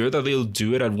 I'm sure that they'll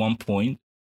do it at one point.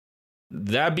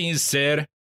 That being said,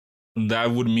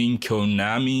 that would mean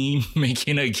Konami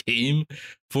making a game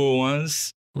for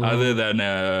once, other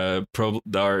than Pro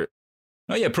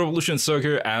Evolution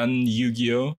Soccer and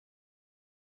Yu-Gi-Oh!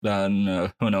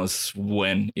 Then who knows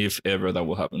when, if ever, that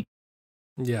will happen.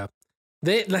 Yeah.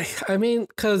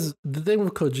 Because the thing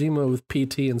with Kojima with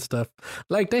PT and stuff,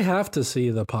 they have to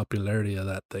see the popularity of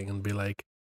that thing and be like,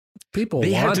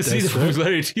 they have to see the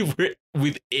popularity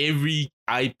with every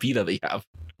IP that they have.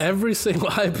 Every single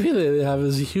IP that they have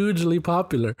is hugely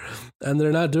popular, and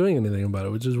they're not doing anything about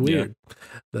it, which is weird. Yeah.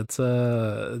 That's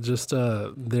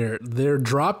they're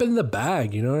dropping the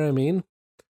bag. You know what I mean?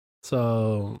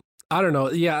 So I don't know.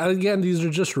 Yeah, again, these are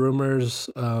just rumors.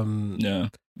 Yeah,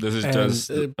 this is just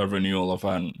a renewal of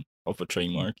a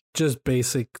trademark. Just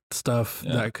basic stuff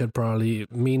that could probably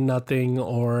mean nothing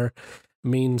or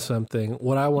mean something.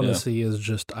 What I want to see is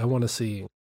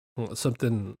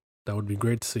something that would be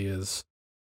great to see is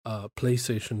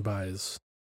PlayStation buys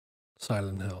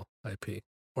Silent Hill IP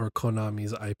or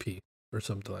Konami's IP or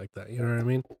something like that. You know what I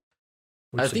mean?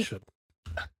 I think.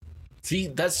 See,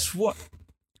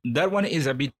 that one is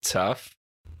a bit tough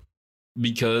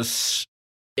because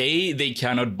they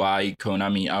cannot buy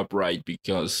Konami outright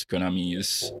because Konami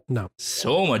is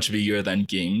so much bigger than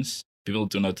games. People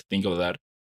do not think of that.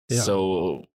 Yeah.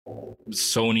 So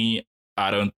Sony, I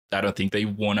don't think they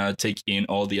wanna take in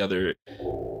all the other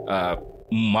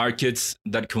markets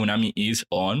that Konami is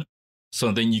on.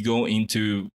 So then you go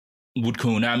into, would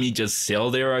Konami just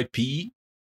sell their IP?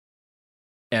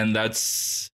 And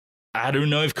I don't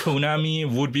know if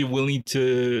Konami would be willing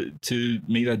to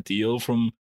make that deal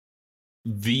from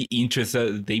the interest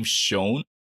that they've shown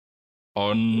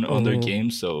on their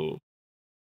game. So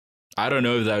I don't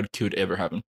know if that could ever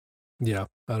happen. Yeah,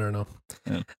 I don't know.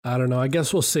 Yeah. I don't know. I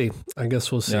guess we'll see.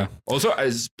 Yeah. Also,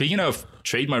 speaking of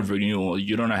trademark renewal,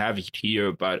 you don't have it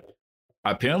here, but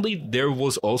apparently there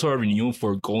was also a renewal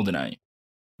for GoldenEye.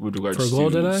 with regards For to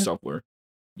GoldenEye? software.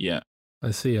 Yeah.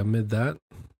 I see. Amid that.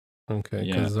 Okay,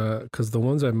 Yeah. because the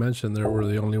ones I mentioned there were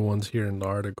the only ones here in the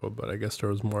article, but I guess there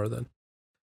was more then.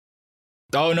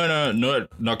 Oh no,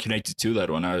 not connected to that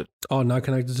one. Oh, not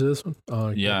connected to this one? Oh,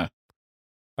 okay. Yeah.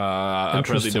 Apparently there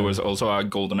Interesting. was also a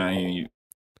GoldenEye.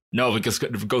 No, because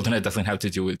GoldenEye doesn't have to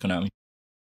do with Konami.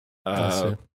 I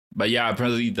see. But yeah,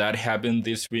 apparently that happened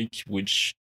this week,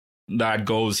 which that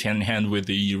goes hand in hand with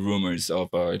the rumors of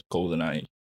a GoldenEye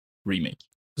remake.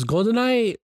 Is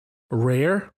GoldenEye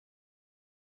Rare?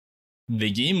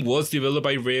 The game was developed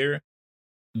by Rare.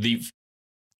 The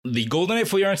GoldenEye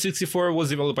for N64 was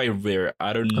developed by Rare.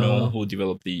 I don't know who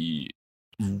developed the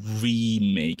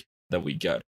remake that we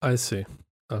got. I see.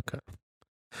 Okay.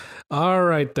 All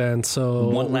right then. So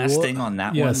One last thing on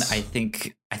that yes. one. I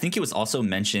think it was also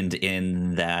mentioned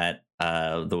in that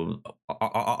the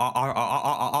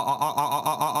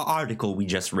article we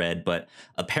just read, but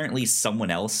apparently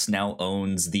someone else now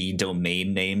owns the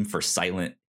domain name for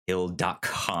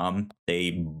SilentHill.com.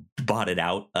 They bought it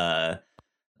out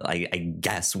I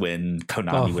guess when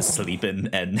Konami was sleeping,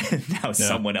 and now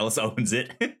someone else owns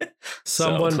it.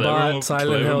 Someone bought clever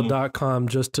SilentHill.com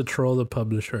just to troll the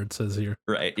publisher, it says here.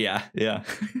 Right, yeah.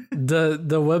 The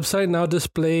website now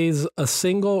displays a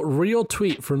single real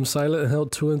tweet from Silent Hill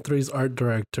 2 and 3's art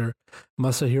director,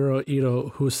 Masahiro Ito,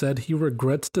 who said he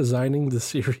regrets designing the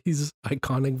series'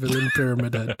 iconic villain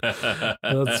Pyramid Head.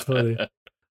 That's funny.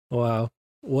 Wow.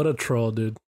 What a troll,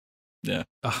 dude. Yeah.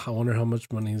 I wonder how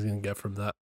much money he's going to get from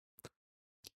that.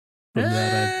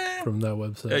 From that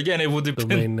website. Again, it would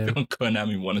Domain depend name. on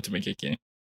Konami wanted to make a game.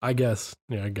 I guess.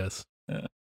 Yeah, I guess. Yeah.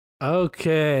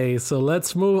 Okay, so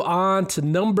let's move on to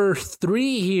number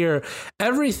 3 here.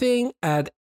 Everything at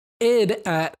id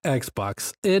at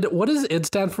Xbox. Id, what does id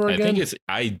stand for again? I think it's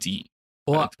ID.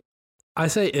 Well, I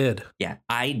say id. Yeah,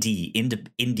 ID,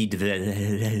 indie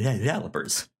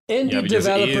developers. Indie Yeah, because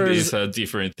it developers is a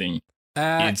different thing.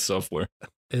 at It's software.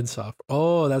 id Software.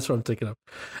 Oh, that's what I'm thinking of.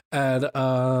 And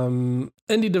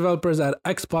indie developers at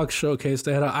Xbox Showcase.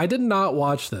 I did not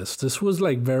watch this. This was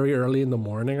like very early in the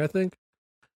morning, I think.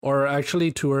 Or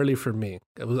actually too early for me.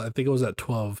 I think it was at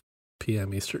 12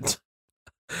 p.m. Eastern.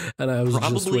 And I was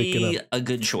just waking Probably up. a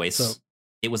good choice. So-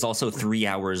 It was also 3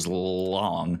 hours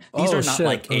long. These are not shit.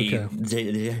 like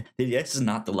Okay. this is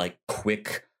not the like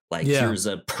quick like Yeah. here's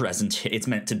a present. It's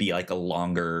meant to be like a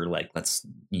longer like let's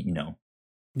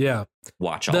Yeah.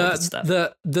 watch all this stuff.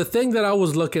 The thing that I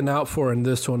was looking out for in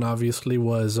this one obviously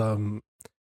was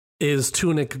is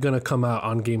Tunic gonna come out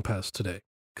on Game Pass today?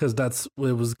 Because that's what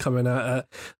it was coming out.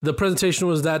 The presentation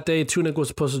was that day. Tunic was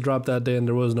supposed to drop that day, and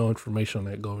there was no information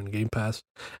on it going to Game Pass,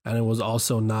 and it was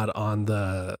also not on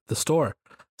the store.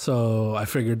 So I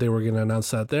figured they were going to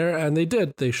announce that there, and they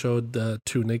did. They showed the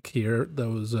Tunic here. That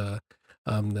was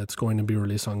that's going to be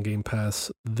released on Game Pass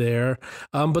there.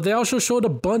 But they also showed a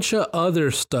bunch of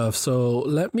other stuff. So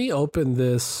let me open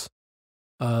this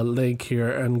link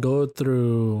here and go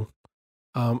through.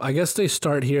 I guess they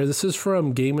start here. This is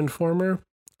from Game Informer.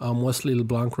 Wesley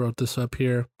LeBlanc wrote this up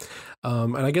here.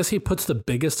 And I guess he puts the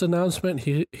biggest announcement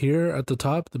here at the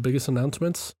top, the biggest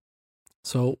announcements.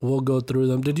 So we'll go through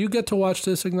them. Did you get to watch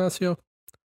this, Ignacio?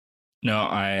 No,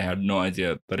 I had no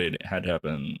idea that it had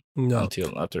happened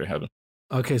until after it happened.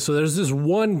 Okay, so there's this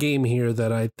one game here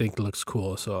that I think looks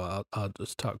cool, so I'll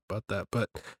just talk about that. But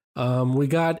we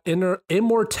got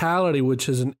Immortality, which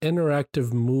is an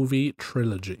interactive movie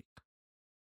trilogy.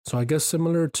 So I guess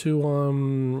similar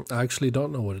to I actually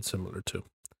don't know what it's similar to.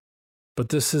 But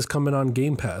this is coming on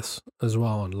Game Pass as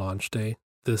well on launch day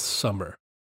this summer.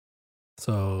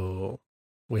 So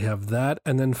we have that,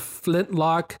 and then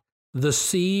Flintlock, The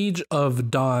Siege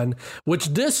of Dawn, which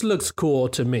this looks cool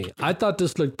to me. I thought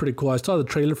this looked pretty cool. I saw the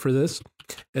trailer for this.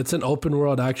 It's an open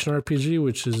world action RPG,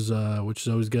 which is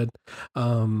always good.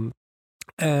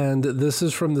 And this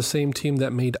is from the same team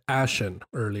that made Ashen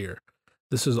earlier.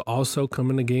 This is also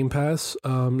coming to Game Pass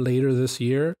later this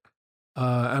year.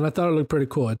 And I thought it looked pretty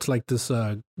cool. It's like this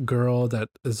girl that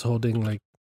is holding like,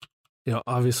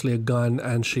 obviously a gun,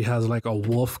 and she has like a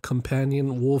wolf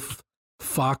companion, wolf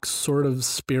fox sort of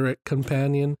spirit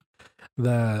companion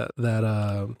that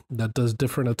does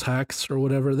different attacks or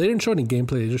whatever. They didn't show any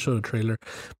gameplay, they just showed a trailer,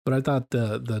 but I thought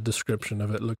the description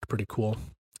of it looked pretty cool.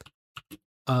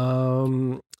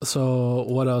 So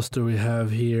what else do we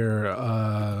have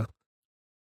here?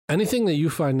 Anything that you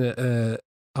find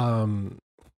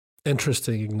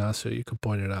interesting, Ignacio, you could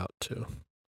point it out too.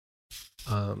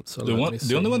 So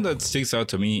the only one that sticks out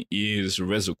to me is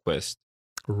WrestleQuest.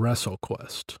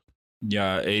 WrestleQuest.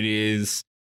 Yeah, it is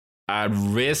a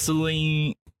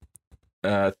wrestling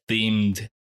themed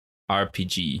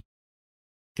RPG.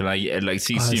 like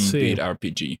see. system-based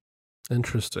RPG.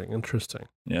 Interesting.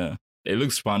 Yeah, it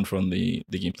looks fun from the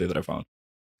gameplay that I found.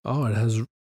 Oh, it has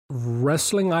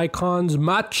wrestling icons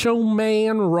Macho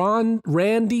Man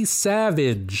Randy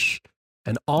Savage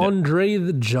and Andre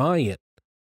the Giant.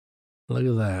 Look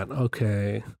at that.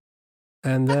 Okay.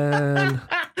 And then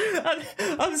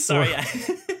I'm sorry.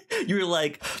 You're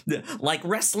like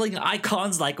wrestling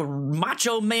icons like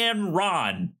Macho Man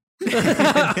Ron.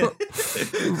 Yeah,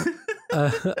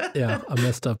 I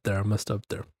messed up there. What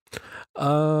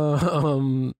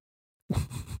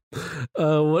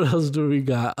else do we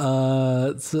got?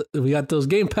 So we got those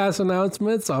Game Pass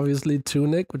announcements. Obviously,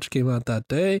 Tunic, which came out that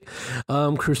day.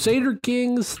 Crusader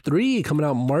Kings 3 coming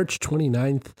out March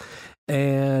 29th.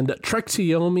 And Trek to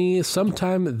Yomi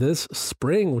sometime this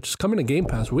spring, which is coming to Game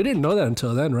Pass. We didn't know that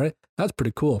until then, right? That's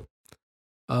pretty cool.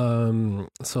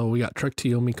 So we got Trek to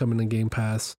Yomi coming to Game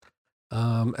Pass.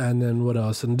 And then what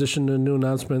else? In addition to new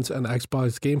announcements and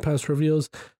Xbox Game Pass reveals,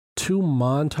 2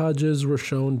 montages were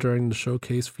shown during the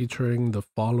showcase featuring the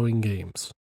following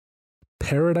games: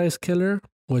 Paradise Killer,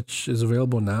 which is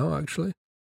available now, actually.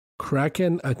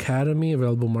 Kraken Academy,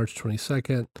 available March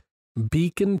 22nd.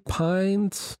 Beacon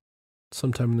Pines,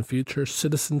 sometime in the future.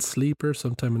 Citizen Sleeper,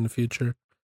 sometime in the future.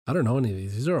 I don't know any of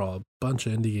these. These are all a bunch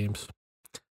of indie games.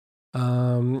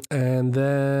 And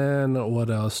then what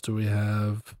else do we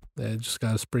have? They just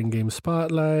got a Spring Game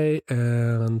Spotlight,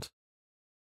 and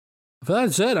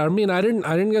that's it. I mean, I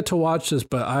didn't get to watch this,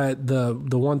 but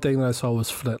the one thing that I saw was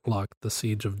Flintlock: The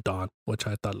Siege of Dawn, which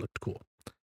I thought looked cool.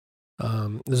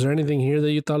 Is there anything here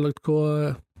that you thought looked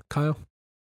cool, Kyle?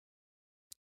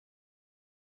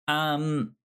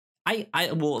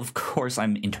 Well, of course,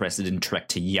 I'm interested in Trek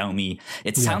to Yomi.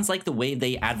 It sounds like the way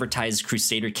they advertised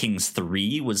Crusader Kings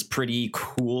 3 was pretty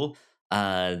cool.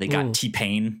 They got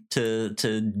T-Pain to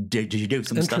do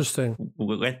some stuff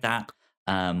with that,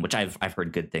 which I've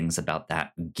heard good things about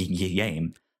that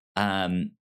game.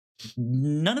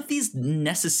 None of these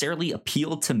necessarily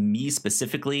appeal to me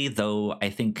specifically, though. I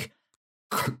think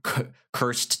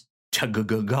Cursed to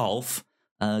Golf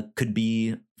could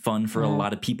be fun for a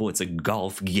lot of people. It's a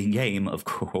golf game, of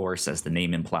course, as the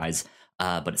name implies,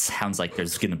 but it sounds like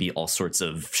there's going to be all sorts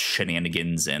of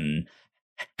shenanigans and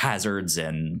hazards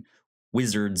and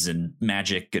wizards and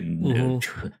magic and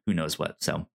who knows what.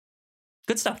 So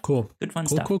good stuff. Cool. Good fun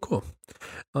stuff. Cool.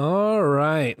 All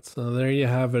right. So there you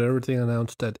have it. Everything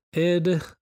announced at ID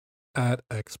at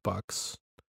Xbox.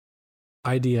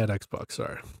 ID at Xbox.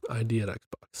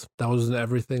 That wasn't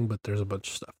everything, but there's a bunch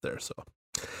of stuff there. So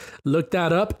look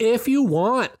that up if you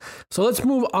want. So let's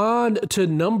move on to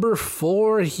number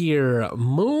 4 here.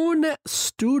 Moon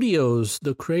Studios,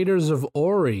 the creators of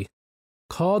Ori,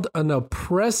 called an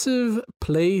oppressive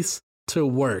place to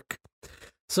work.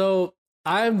 So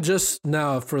I'm just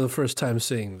now for the first time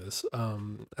seeing this,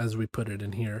 as we put it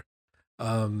in here.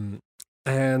 And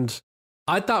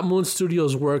I thought Moon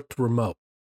Studios worked remote.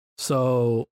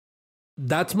 So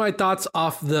that's my thoughts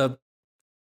off the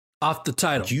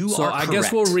title. I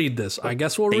guess we'll read this.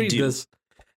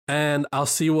 And I'll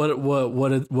see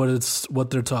what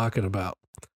they're talking about.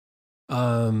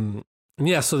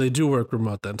 Yeah, so they do work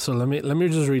remote then. So let me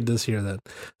just read this here then.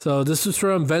 So this is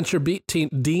from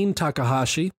VentureBeat. Dean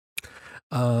Takahashi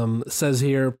says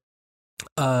here,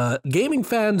 gaming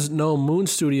fans know Moon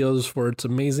Studios for its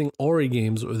amazing Ori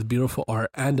games with beautiful art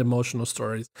and emotional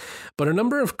stories, but a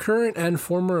number of current and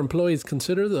former employees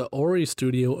consider the Ori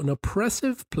studio an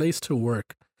oppressive place to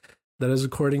work. That is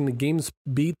according to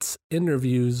GamesBeat's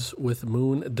interviews with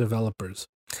Moon developers.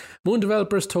 Moon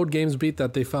developers told GamesBeat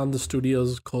that they found the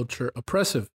studio's culture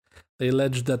oppressive. They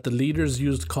alleged that the leaders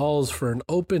used calls for an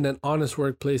open and honest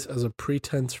workplace as a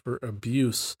pretense for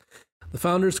abuse. The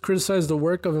founders criticized the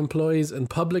work of employees in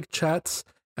public chats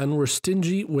and were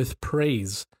stingy with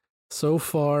praise. So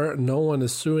far, no one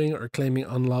is suing or claiming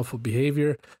unlawful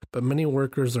behavior, but many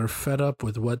workers are fed up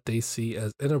with what they see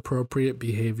as inappropriate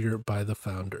behavior by the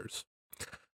founders.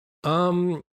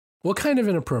 What kind of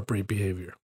inappropriate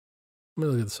behavior? Let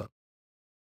me look this up.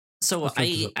 So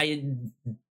I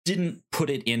didn't put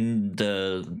it in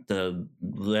the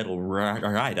little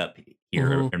write up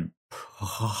here and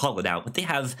haul it out, but they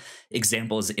have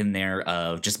examples in there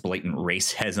of just blatant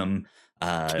racism,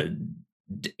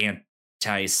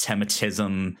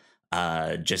 anti-Semitism,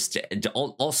 just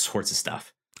all sorts of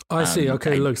stuff. Oh, I see.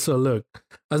 Okay, look.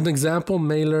 As an example,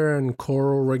 Mailer and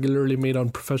Coral regularly made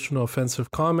unprofessional,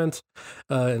 offensive comments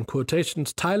in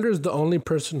quotations. Tyler is the only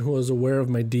person who was aware of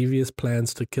my devious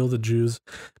plans to kill the Jews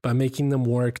by making them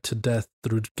work to death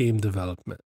through game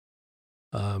development.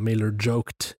 Mailer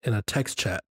joked in a text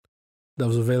chat that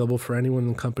was available for anyone in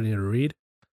the company to read.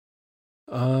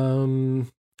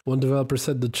 One developer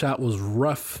said the chat was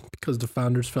rough because the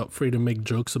founders felt free to make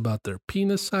jokes about their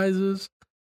penis sizes.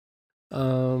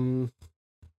 What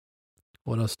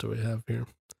else do we have here?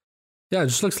 Yeah, it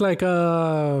just looks like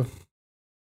a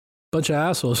bunch of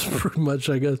assholes, pretty much,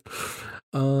 I guess.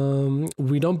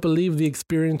 We don't believe the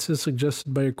experiences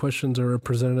suggested by your questions are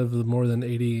representative of more than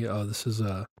 80. This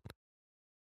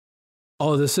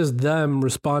is them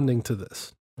responding to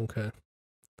this. Okay.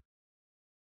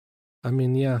 I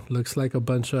mean, yeah, looks like a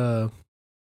bunch of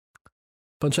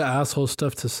asshole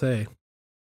stuff to say.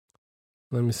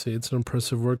 Let me see. It's an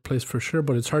impressive workplace for sure,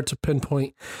 but it's hard to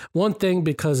pinpoint one thing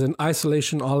because in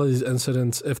isolation, all of these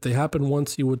incidents, if they happen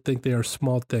once, you would think they are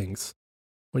small things.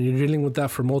 When you're dealing with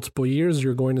that for multiple years,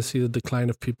 you're going to see the decline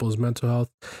of people's mental health.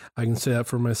 I can say that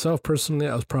for myself personally.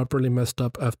 I was properly messed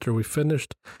up after we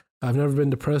finished. I've never been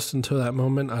depressed until that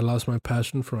moment. I lost my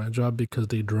passion for my job because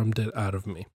they drummed it out of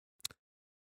me.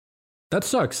 That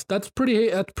sucks. That's pretty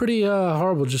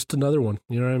horrible. Just another one.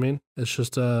 You know what I mean? It's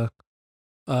just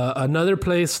another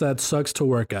place that sucks to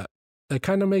work at. It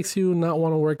kind of makes you not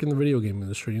want to work in the video game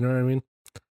industry. You know what I mean?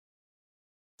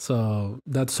 So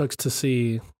that sucks to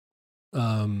see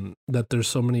that there's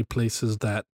so many places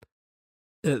that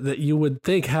you would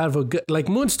think have a good, like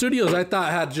Moon Studios, I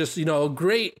thought had just, a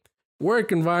great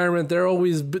work environment.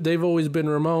 They've always been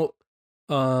remote.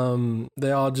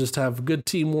 They all just have good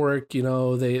teamwork.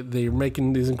 They're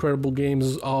making these incredible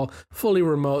games all fully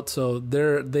remote. So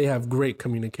they have great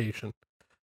communication,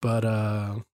 but,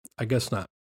 I guess not.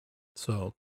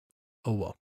 So, oh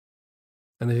well.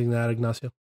 Anything to add,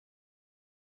 Ignacio?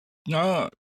 No,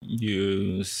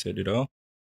 you said it all.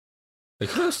 The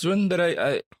first one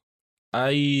that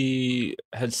I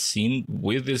had seen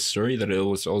with this story that it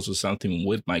was also something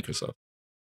with Microsoft.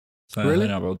 Something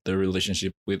Really? about the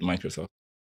relationship with Microsoft.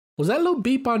 Was that a little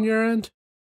beep on your end?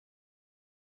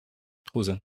 Who's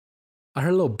that? I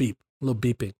heard a little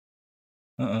beeping.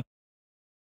 Uh-uh.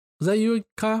 Was that you,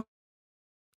 Kyle?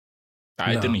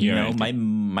 I No. didn't hear No, anything. my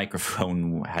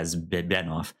microphone has been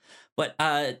off. But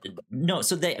no,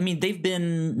 so they've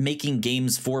been making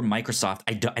games for Microsoft.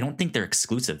 I don't think they're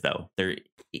exclusive though. They're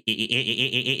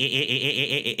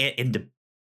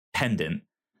independent.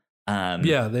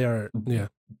 Yeah, they are. Yeah.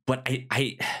 But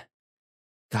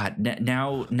God,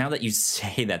 now that you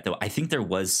say that though, I think there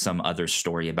was some other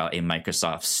story about a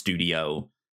Microsoft studio,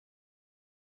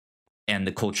 and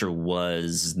the culture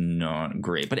was not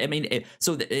great. But I mean,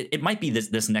 it might be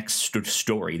this next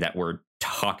story that we're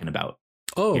talking about.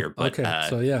 Oh, Here, but, okay.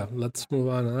 So yeah, let's move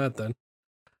on to that then.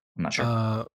 I'm not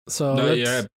sure.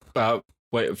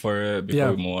 Wait for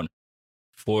before we move on.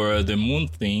 For the Moon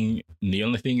thing, the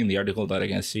only thing in the article that I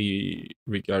can see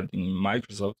regarding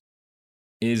Microsoft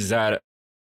is that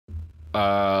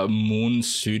Moon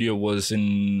Studio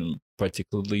wasn't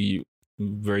particularly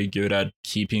very good at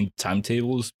keeping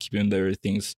timetables, keeping their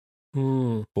things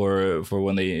for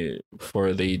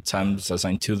the times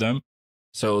assigned to them.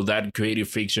 So that created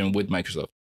friction with Microsoft.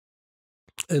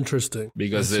 Interesting.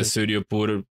 Because the studio put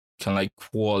kind of like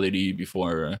quality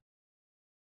before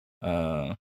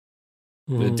the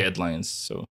deadlines.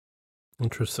 So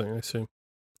interesting.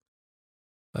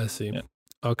 I see. Yeah.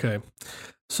 Okay.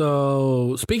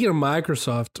 So speaking of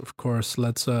Microsoft, of course,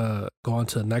 let's go on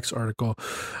to the next article.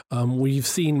 We've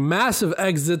seen massive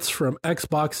exits from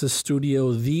Xbox's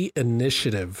studio, The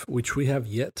Initiative, which we have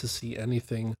yet to see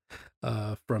anything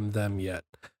from them yet.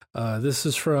 This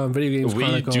is from Video Games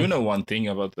Chronicle. We do know one thing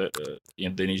about the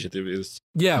Initiative is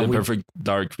the Perfect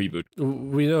Dark reboot.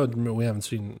 We know we haven't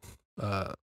seen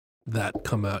that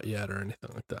come out yet or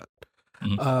anything like that.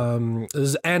 Mm-hmm. This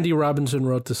is Andy Robinson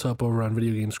wrote this up over on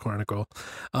Video Games Chronicle.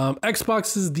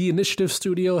 Xbox's The Initiative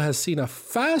studio has seen a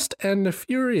fast and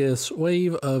furious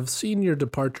wave of senior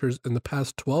departures in the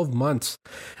past 12 months,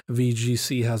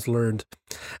 VGC has learned.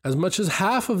 As much as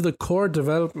half of the core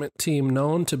development team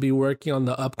known to be working on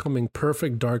the upcoming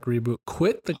Perfect Dark reboot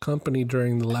quit the company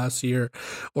during the last year,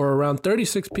 or around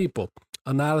 36 people.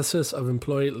 Analysis of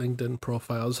employee LinkedIn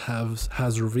profiles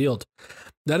has revealed.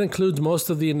 That includes most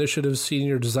of the Initiative's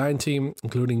senior design team,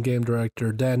 including game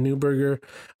director Dan Newberger,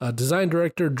 design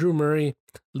director Drew Murray,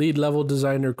 lead level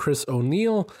designer Chris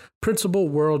O'Neill, principal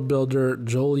world builder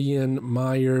Jolien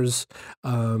Myers,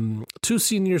 2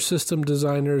 senior system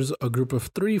designers, a group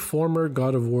of 3 former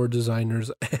God of War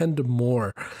designers, and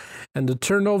more. And the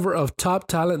turnover of top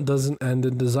talent doesn't end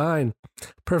in design.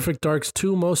 Perfect Dark's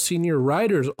 2 most senior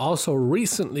writers also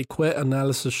recently quit,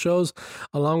 analysis shows,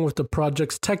 along with the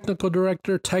project's technical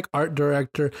director, tech art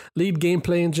director, lead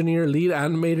gameplay engineer, lead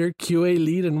animator, QA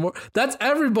lead, and more. That's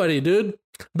everybody, dude.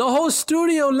 The whole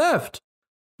studio left.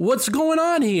 What's going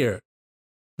on here?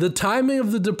 The timing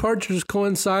of the departures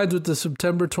coincides with the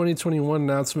September 2021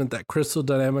 announcement that Crystal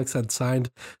Dynamics had signed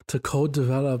to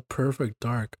co-develop Perfect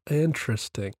Dark.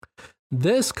 Interesting.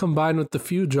 This, combined with the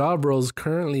few job roles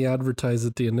currently advertised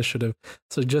at the initiative,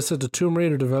 suggests that the Tomb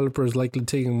Raider developer is likely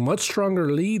taking a much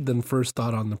stronger lead than first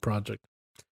thought on the project.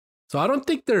 So I don't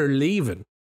think they're leaving.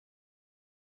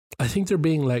 I think they're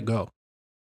being let go.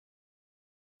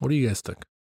 What do you guys think?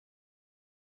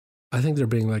 I think they're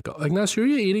being let go. Ignacio, are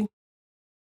you eating?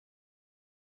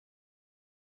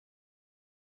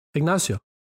 Ignacio,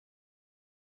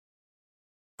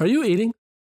 are you eating?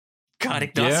 God,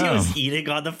 Ignacio Yeah. is eating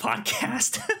on the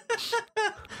podcast.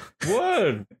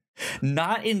 What?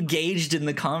 Not engaged in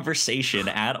the conversation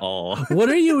at all. What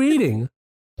are you eating?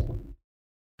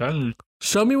 Um,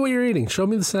 Show me what you're eating. Show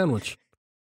me the sandwich.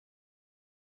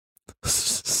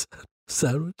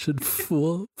 Sandwich in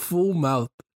full mouth.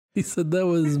 He said that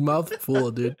was his mouth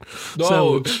full, dude.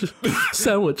 No.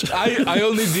 Sandwich. I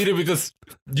only did it because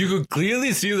you could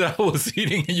clearly see that I was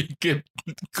eating and you kept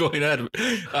going at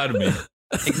me.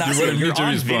 Ignacio, wanted me you're to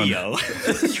on respond. video.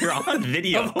 You're on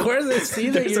video. Of course, I see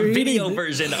that There's you're a video eating.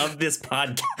 version of this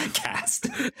podcast.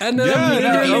 And then Yeah, I'm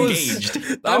yeah, literally I was-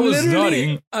 engaged. I was literally-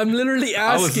 nodding. I'm literally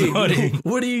I was asking, nodding.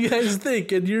 what do you guys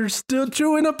think? And you're still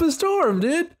chewing up a storm,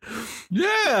 dude.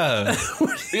 Yeah.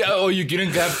 Yeah. Oh, you couldn't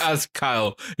have asked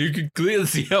Kyle. You could clearly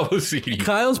see I was eating.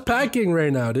 Kyle's packing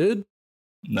right now, dude.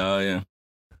 No, yeah.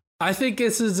 I think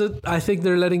I think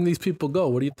they're letting these people go.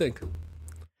 What do you think?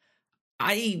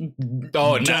 I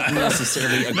Oh, don't no.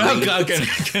 necessarily agree. Now Kyle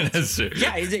can answer.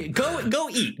 Yeah, go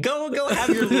eat. Go have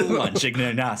your little lunch,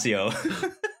 Ignacio.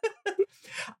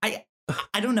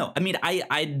 I don't know. I mean,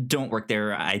 I don't work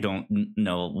there. I don't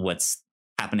know what's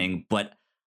happening, but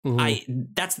Mhm.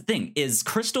 that's the thing is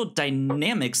Crystal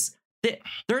Dynamics,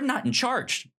 they're not in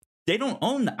charge. They don't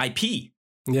own the IP.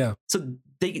 Yeah. So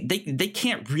they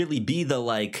can't really be the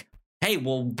like, hey,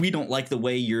 well, we don't like the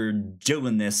way you're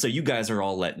doing this, so you guys are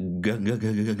all let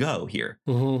go here.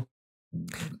 Mhm.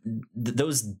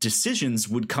 Those decisions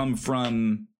would come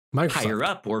from Microsoft. higher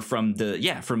up or from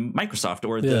from Microsoft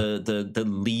or the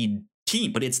lead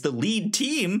team, but it's the lead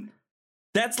team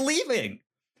that's leaving.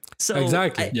 So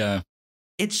Exactly. Yeah.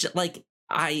 it's like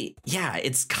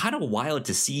it's kind of wild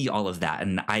to see all of that,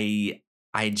 and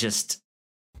I just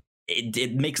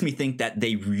it makes me think that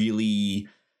they really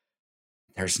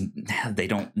they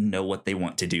don't know what they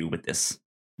want to do with this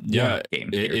Yeah. game.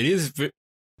 It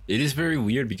is very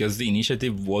weird because the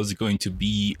initiative was going to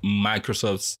be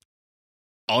Microsoft's,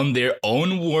 on their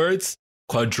own words,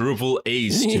 quadruple A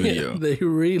studio. Yeah, they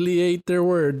really ate their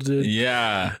words, dude.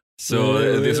 Yeah.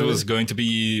 So this was going to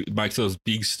be Microsoft's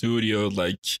big studio,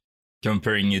 like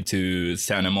comparing it to Sony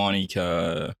Santa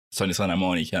Monica,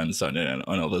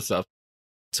 and all that stuff.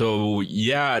 So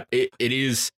yeah, it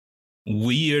is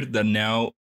weird that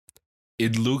now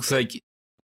it looks like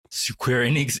Square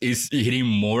Enix is hitting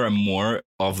more and more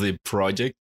of the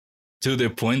project to the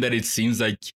point that it seems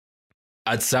like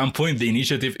at some point the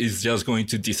initiative is just going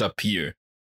to disappear.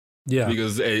 Yeah.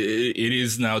 Because it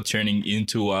is now turning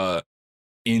into a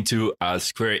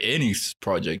Square Enix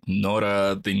project, not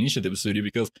the initiative studio,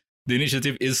 because the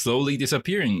initiative is slowly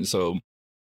disappearing. So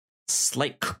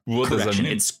Slight what does that correction.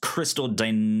 mean? It's Crystal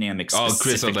Dynamics. Oh, Crystal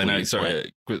specifically, Dynamics. but-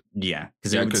 Sorry. Yeah,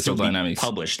 because Yeah, it would Crystal still Dynamics. be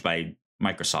published by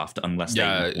Microsoft unless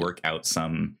Yeah. they work out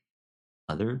some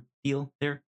other deal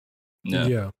there.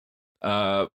 Yeah.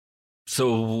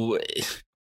 So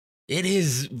it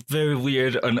is very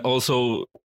weird, and also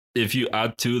if you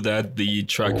add to that the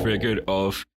track record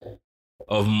of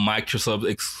Microsoft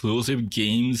exclusive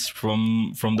games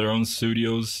from their own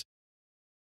studios,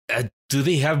 do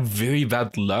they have very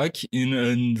bad luck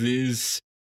in this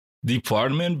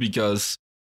department? Because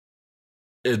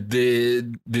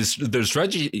their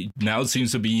strategy now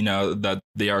seems to be now that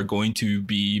they are going to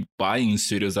be buying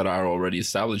studios that are already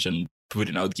established and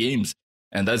putting out games,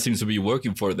 and that seems to be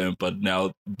working for them. But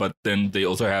then they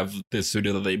also have the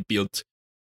studio that they built,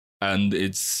 and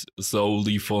it's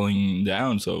slowly falling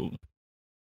down. So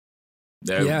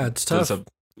Yeah, it's tough.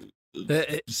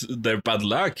 They're bad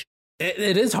luck.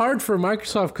 It is hard for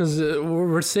Microsoft because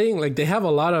we're seeing like they have a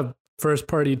lot of first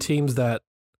party teams that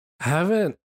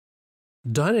haven't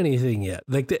done anything yet.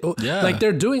 Like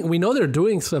they're doing, we know they're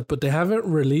doing stuff, but they haven't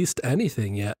released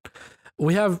anything yet.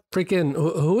 We have freaking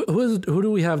who do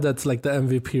we have that's like the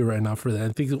MVP right now for that? I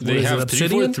think They have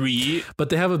Obsidian, 343. but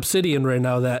they have Obsidian right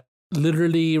now that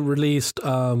literally released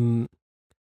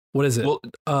what is it? Well,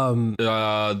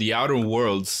 the Outer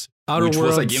Worlds, Outer which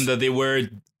Worlds, was a game that they were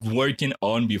working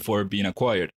on before being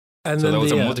acquired. and So then that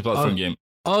was the, a multi-platform game.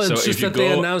 Oh, So it's if just you that they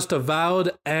go- announced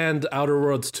Avowed and Outer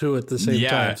Worlds 2 at the same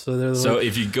time. So they're So like,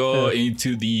 if you go Yeah.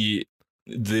 into the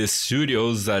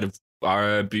studios that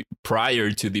are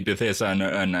prior to the Bethesda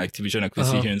and Activision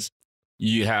acquisitions,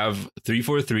 you have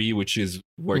 343, which is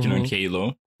working on Mhm.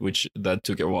 Halo, which that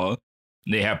took a while.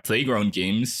 They have Playground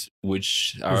Games,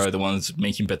 which are the ones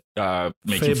making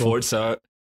Fable. Forza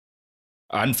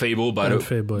and Fable, but And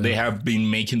Fable, they yeah. have been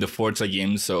making the Forza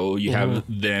games, so you have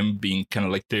them being kind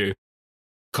of like their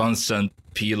constant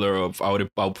pillar of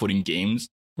outputting games.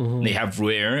 Mhm. They have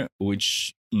Rare,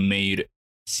 which made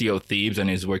Sea of Thieves and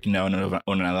is working now on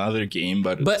another game,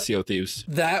 but Sea of Thieves.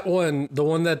 That one, the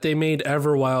one that they made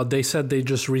Everwild, they said they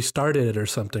just restarted it or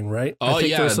something, right? I Oh think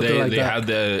there yeah, was something they like that.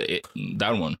 had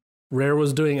that one. Rare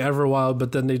was doing Everwild,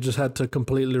 but then they just had to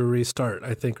completely restart,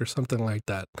 I think, or something like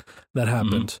that. That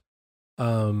happened.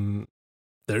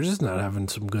 They're just not having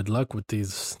some good luck with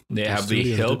these. They these have the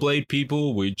studios. Hellblade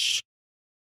people, which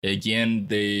again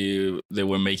they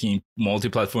were making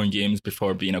multi-platform games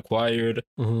before being acquired.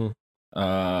 Mhm.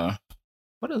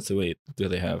 What else do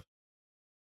they have?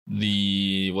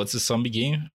 What's the zombie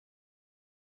game?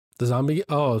 The zombie.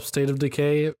 Oh, State of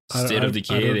Decay. State of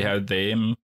Decay. They have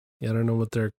them. Yeah, I don't know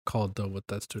what they're called though. What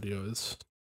that studio is.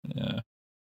 Yeah.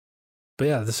 But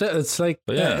yeah, it's like.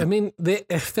 But yeah. I mean, these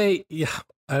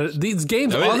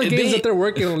games, I mean, all the games they- that they're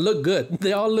working on look good.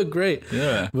 They all look great.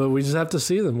 Yeah. But we just have to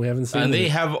see them. We haven't seen And them. they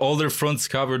have all their fronts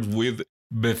covered with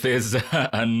Bethesda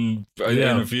and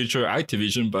Yeah. future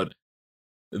Activision, but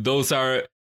those are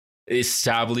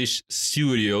established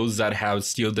studios that have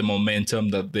still the momentum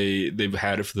that they've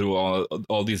had through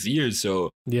all these years.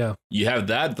 So Yeah. you have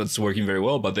that's working very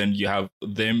well, but then you have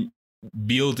them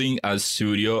building a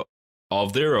studio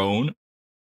of their own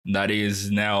that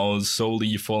is now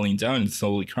slowly falling down and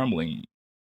slowly crumbling.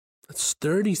 It's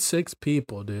 36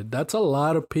 people, dude. That's a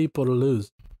lot of people to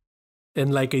lose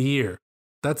in like a year.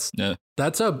 That's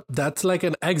like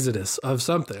an exodus of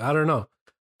something. I don't know.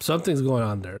 Something's going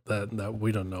on there that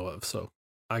we don't know of. So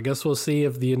I guess we'll see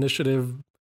if the initiative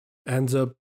ends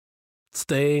up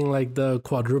staying like the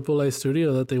quadruple A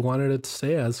studio that they wanted it to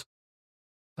stay as.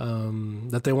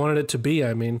 That they wanted it to be,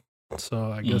 I mean.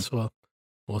 So I guess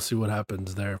we'll see what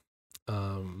happens there.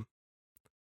 But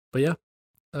yeah.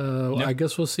 I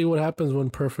guess we'll see what happens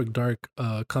when Perfect Dark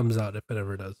comes out, if it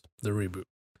ever does, the reboot.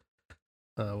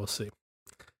 We'll see.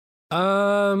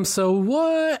 So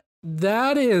what?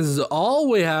 That is all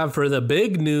we have for the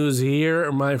big news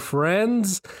here, my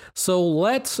friends. So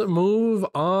let's move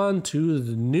on to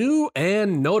the new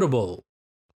and notable.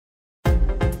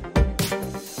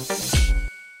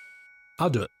 I'll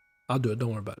do it. Don't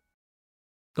worry about it.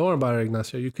 Don't worry about it,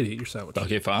 Ignacio. You could eat your sandwich.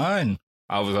 Okay, fine.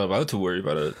 I was about to worry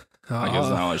about it. I guess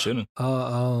now I shouldn't.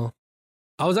 I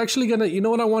was actually gonna. You know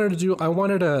what I wanted to do? I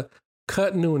wanted to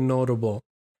cut new and notable,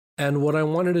 and what I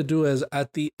wanted to do is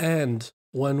at the end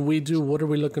when we do what are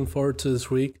we looking forward to this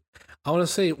week, I want to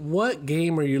say what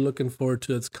game are you looking forward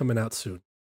to that's coming out soon.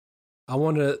 I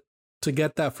wanted to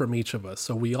get that from each of us,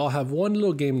 so we all have one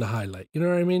little game to highlight. You know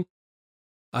what I mean?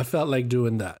 I felt like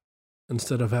doing that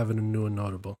instead of having a new and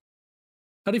notable.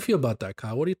 How do you feel about that,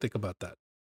 Kyle? What do you think about that?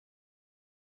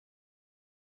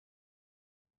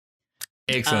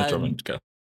 Excellent, Romantica.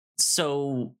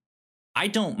 So I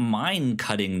don't mind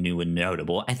cutting new and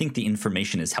notable. I think the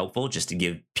information is helpful just to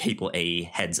give people a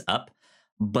heads up.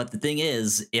 But the thing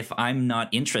is, if I'm not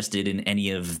interested in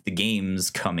any of the games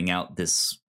coming out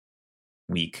this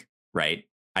week, right?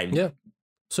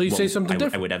 So you say something I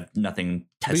different. would have nothing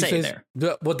to But you say there.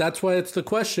 Well, that's why it's the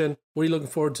question. What are you looking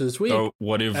forward to this week? So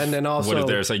what if? And then also, what if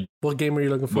there's a? what game are you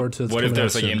looking forward to? What if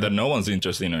there's a game that no one's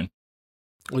interested in?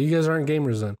 Well, you guys aren't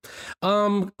gamers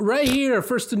then. Right here,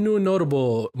 first and new and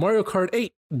notable, Mario Kart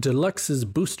 8 Deluxe's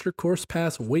Booster Course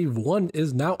Pass Wave 1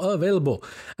 is now available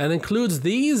and includes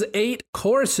these 8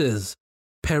 courses: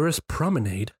 Paris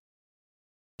Promenade,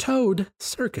 Toad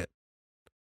Circuit,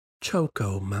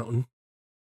 Choco Mountain,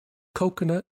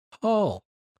 Coconut Hall,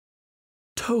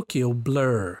 Tokyo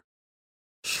Blur,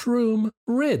 Shroom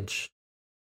Ridge,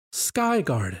 Sky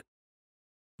Garden,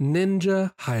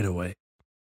 Ninja Hideaway.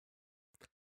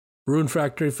 Rune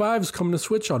Factory 5 is coming to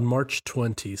Switch on March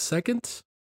 22nd.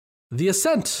 The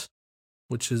Ascent,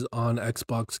 which is on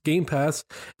Xbox Game Pass,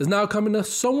 is now coming to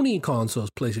Sony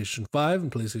consoles, PlayStation 5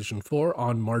 and PlayStation 4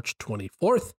 on March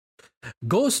 24th.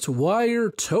 Ghostwire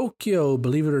Tokyo,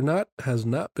 believe it or not, has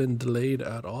not been delayed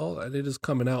at all, and it is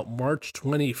coming out March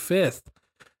 25th.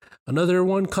 Another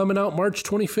one coming out March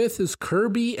 25th is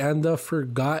Kirby and the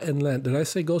Forgotten Land. Did I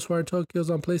say Ghostwire Tokyo is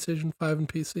on PlayStation 5 and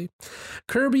PC?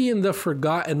 Kirby and the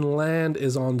Forgotten Land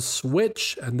is on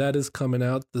Switch, and that is coming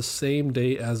out the same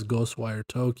day as Ghostwire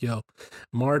Tokyo,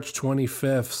 March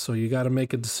 25th. So you got to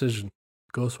make a decision.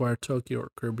 Ghostwire Tokyo or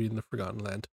Kirby and the Forgotten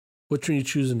Land. Which one are you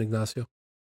choosing, Ignacio?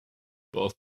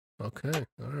 Both. Okay.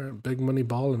 All right. Big money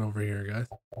balling over here, guys.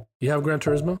 You have Gran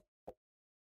Turismo?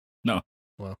 No.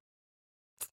 Well,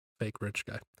 fake rich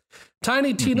guy.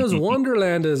 Tiny Tina's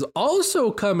Wonderland is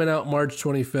also coming out March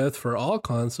 25th for all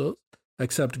consoles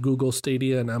except Google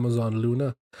Stadia and Amazon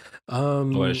Luna.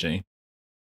 What a shame.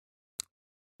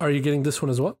 Are you getting this one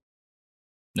as well?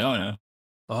 No.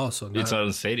 Oh, so It's not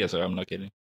on Stadia, so I'm not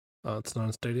kidding. Oh, it's not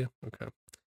on Stadia? Okay.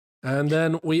 And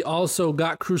then we also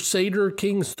got Crusader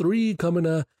Kings 3 coming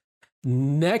to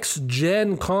next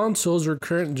gen consoles or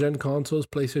current gen consoles,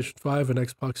 PlayStation 5 and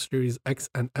Xbox Series X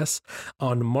and S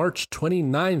on March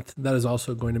 29th. That is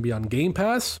also going to be on Game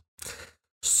Pass.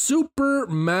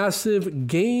 Supermassive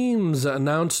Games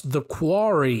announced The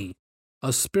Quarry,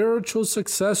 a spiritual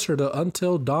successor to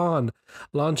Until Dawn,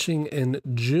 launching in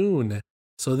June.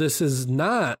 So this is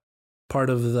not part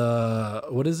of the,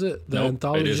 what is it? The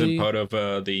anthology? It isn't part of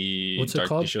the What's it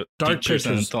called? Dark Pictures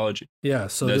anthology. Yeah,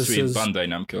 so That's this with is Bandai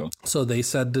Namco. So they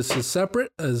said this is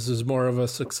separate, as is more of a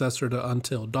successor to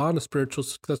Until Dawn, a spiritual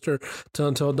successor to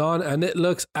Until Dawn, and it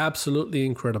looks absolutely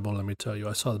incredible. Let me tell you,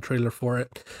 I saw the trailer for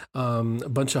it. A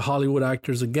bunch of Hollywood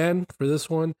actors again for this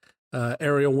one: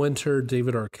 Ariel Winter,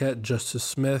 David Arquette, Justice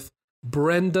Smith,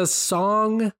 Brenda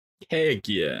Song. Heck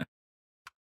yeah!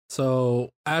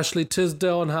 So Ashley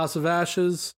Tisdale in House of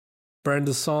Ashes,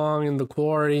 Brenda Song in The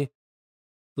Quarry,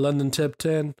 London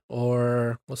Tipton,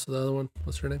 or what's the other one?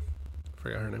 What's her name? I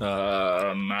forgot her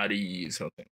name. Maddie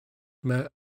something.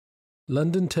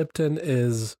 London Tipton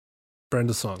is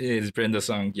Brenda Song. It's Brenda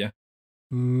Song, yeah.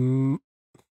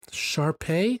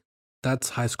 Sharpay?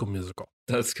 That's High School Musical.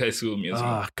 That's High School Musical.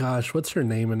 Ah, gosh, what's her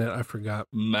name in it? I forgot.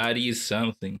 Maddie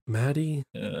something. Maddie?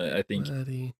 I think.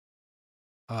 Maddie.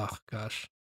 Oh, gosh.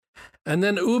 And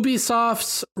then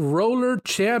Ubisoft's Roller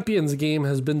Champions game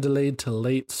has been delayed to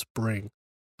late spring.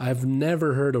 I've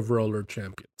never heard of Roller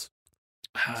Champions.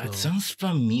 It sounds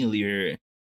familiar.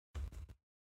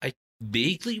 I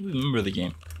vaguely remember the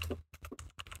game.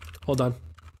 Hold on.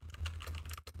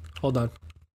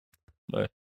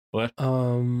 What?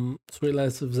 Sweet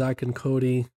Lives of Zach and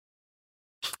Cody.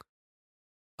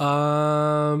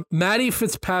 Maddie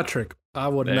Fitzpatrick. I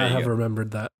would There not you have go.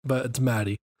 remembered that, but it's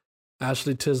Maddie.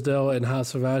 Ashley Tisdale in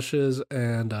House of Ashes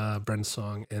and Brenda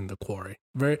Song in The Quarry.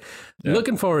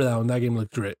 Looking forward to that one. That game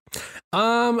looked great.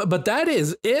 But that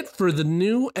is it for the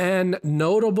new and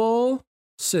notable.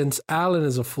 Since Alan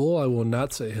is a fool, I will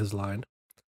not say his line.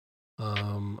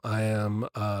 I am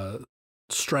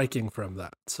striking from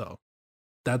that. So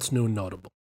that's new and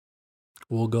notable.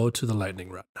 We'll go to the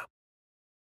lightning round now.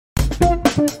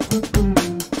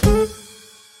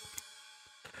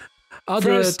 I'll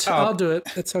do it.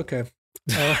 It's okay.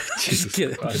 Just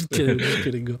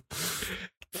kidding. Go.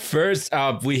 First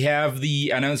up, we have the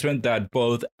announcement that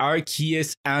both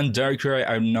Arceus and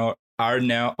Darkrai are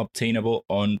now obtainable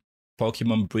on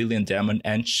Pokemon Brilliant Diamond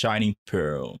and Shining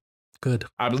Pearl. Good.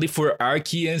 I believe for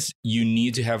Arceus, you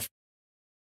need to have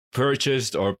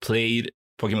purchased or played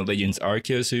Pokemon Legends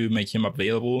Arceus to make him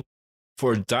available.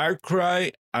 For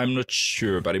Darkrai, I'm not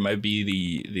sure, but it might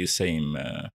be the same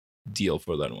deal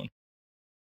for that one.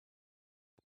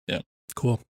 Yeah.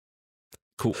 Cool.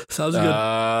 Sounds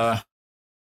good.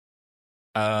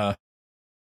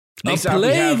 Next A up, we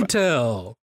have Plague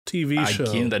Tale TV show.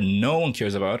 a game that no one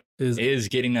cares about is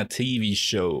getting a TV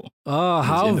show. Oh,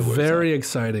 how in the works very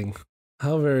exciting.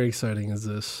 How very exciting is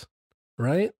this?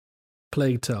 Right?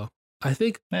 Plague Tale. I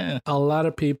think a lot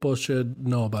of people should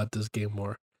know about this game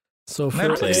more. So for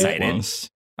I played excited.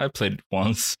 it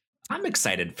once. I'm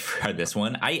excited for this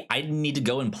one. I need to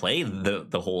go and play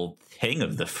the whole thing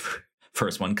of the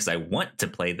first one because I want to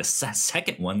play the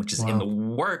second one, which is in the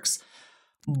works.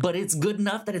 But it's good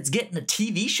enough that it's getting a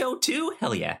TV show too.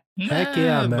 Hell yeah! Heck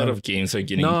yeah, A man. lot of games are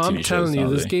getting No, TV I'm shows telling you,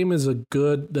 this nowadays.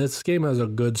 this game has a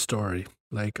good story.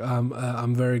 Like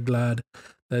I'm very glad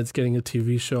that it's getting a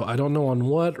TV show. I don't know on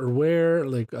what or where.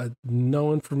 Like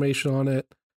no information on it.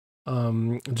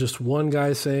 Just one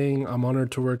guy saying, "I'm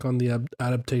honored to work on the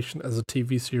adaptation as a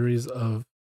TV series of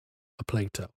A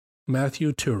Plague Tale."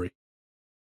 Matthew Turi.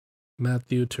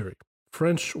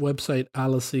 French website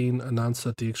Alicine announced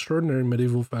that the extraordinary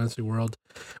medieval fantasy world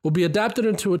will be adapted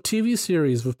into a TV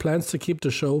series with plans to keep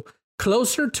the show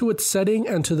closer to its setting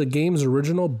and to the game's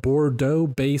original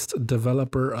Bordeaux-based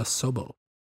developer Asobo.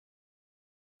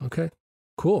 Okay,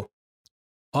 cool.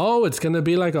 Oh, it's going to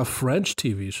be like a French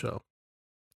TV show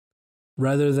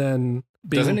rather than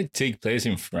being. Doesn't it take place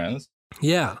in France?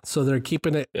 Yeah, so they're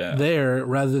keeping it there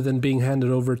rather than being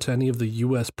handed over to any of the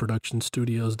U.S. production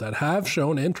studios that have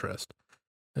shown interest.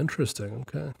 Interesting.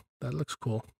 Okay, that looks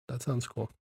cool. That sounds cool.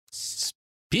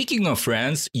 Speaking of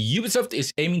France, Ubisoft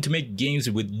is aiming to make games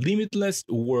with limitless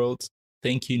worlds.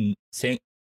 Thanks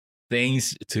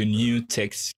to new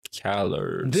tech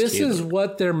scalar. This is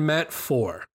what they're meant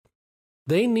for.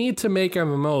 They need to make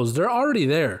MMOs. They're already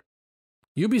there.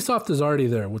 Ubisoft is already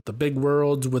there with the big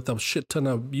worlds, with a shit ton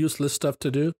of useless stuff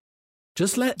to do.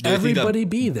 Just let everybody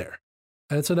be there.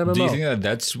 And it's an MMO. Do you think that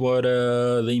that's what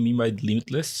they mean by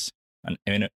limitless?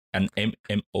 An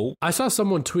MMO? I saw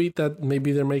someone tweet that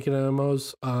maybe they're making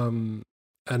MMOs. And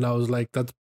I was like,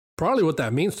 that's probably what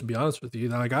that means, to be honest with you.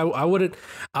 Like I wouldn't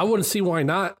see why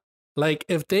not. Like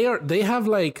if they have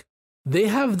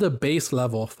the base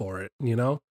level for it, you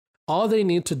know? All they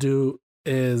need to do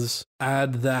is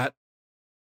add that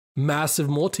massive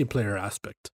multiplayer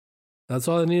aspect. That's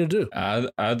all they need to do. Add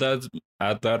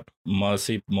that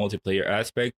massive multiplayer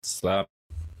aspect, slap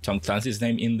Tom Clancy's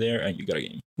name in there, and you got a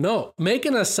game. No, make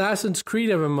an Assassin's Creed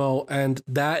MMO, and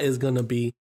that is going to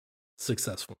be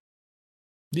successful.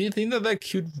 Do you think that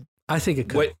could... I think it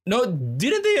could. Wait, no,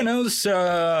 didn't they announce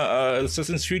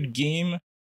Assassin's Creed game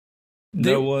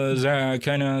that was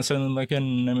kind of sounding like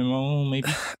an MMO, maybe?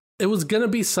 It was going to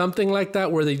be something like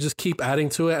that where they just keep adding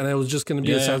to it, and it was just going to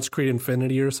be Assassin's Creed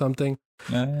Infinity or something,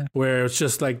 where it's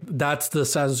just like, that's the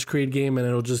Assassin's Creed game, and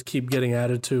it'll just keep getting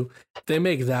added to. If they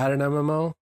make that an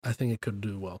MMO, I think it could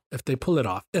do well. If they pull it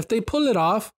off. If they pull it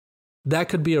off, that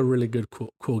could be a really good,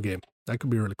 cool game. That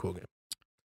could be a really cool game.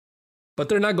 But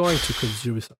they're not going to because it's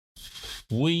Ubisoft.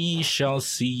 We shall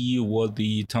see what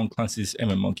the Tom Clancy's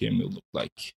MMO game will look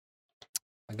like.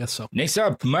 I guess so. Next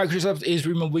up, Microsoft is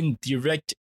removing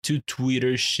direct to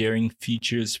Twitter sharing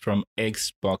features from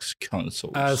Xbox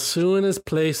consoles. As soon as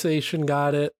PlayStation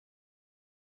got it,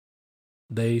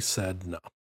 they said no.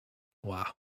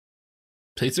 Wow.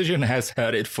 PlayStation has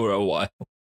had it for a while.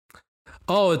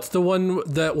 Oh, it's the one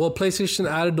that, PlayStation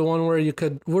added the one where you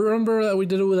could, remember that we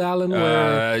did it with Alan,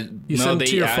 where you send it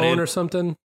to your phone or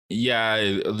something? Yeah,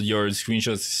 your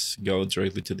screenshots go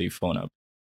directly to the phone app.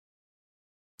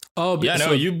 Oh, yeah,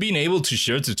 no, you've been able to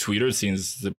share to Twitter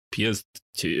since the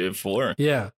PS4.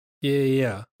 Yeah.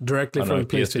 Directly from the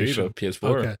PlayStation. PS4.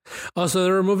 Okay. Oh, so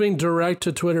they're removing direct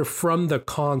to Twitter from the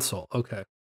console. Okay.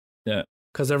 Yeah.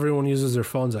 Because everyone uses their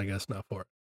phones, I guess, now for it.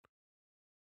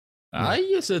 Yeah. I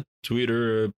use a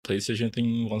Twitter PlayStation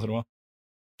thing once in a while.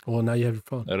 Well, now you have your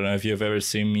phone. I don't know if you've ever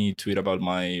seen me tweet about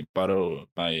my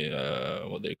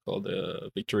what they call the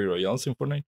Victory Royales in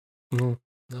Fortnite. No.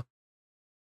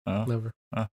 Never.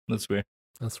 That's weird.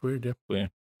 That's weird, yeah. Weird.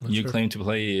 You claim to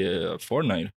play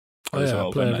Fortnite. Oh, yeah,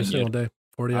 I play every single day.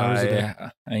 40 hours a day.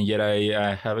 And yet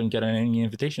I haven't gotten any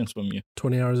invitations from you.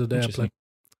 20 hours a day I play.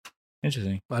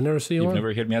 Interesting. I never see you on. You've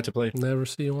never hit me out to play. Never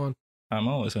see you on. I'm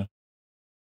always on.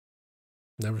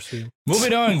 Never see you.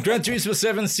 Moving on, Gran Turismo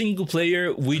 7 single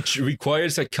player, which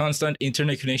requires a constant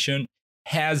internet connection,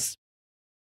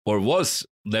 was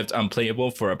left unplayable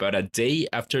for about a day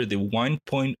after the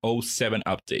 1.07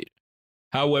 update.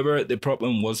 However, the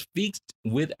problem was fixed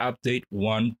with update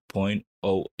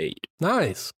 1.08.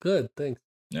 Nice. Good. Thanks.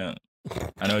 Yeah.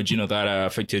 I know, Gino, that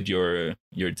affected your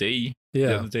day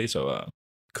the other day, so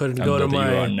couldn't go to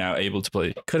my... You are now able to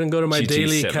play. Couldn't go to my GT7.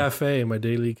 daily cafe. My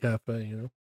daily cafe, you know?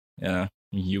 Yeah.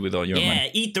 You with all your money.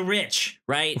 Eat the rich,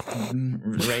 right?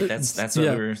 Right. That's what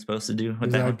we were supposed to do with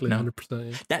exactly, that one. No.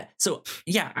 100%.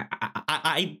 Yeah.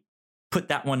 I put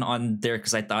that one on there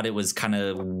because I thought it was kind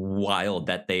of wild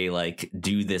that they like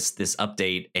do this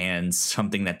update and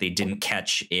something that they didn't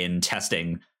catch in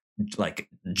testing, like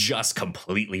just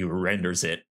completely renders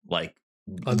it like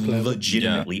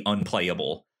legitimately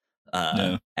unplayable.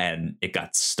 And it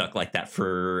got stuck like that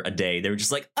for a day. They were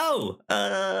just like,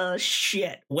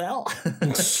 shit. Well,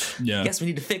 guess we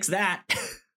need to fix that.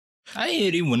 I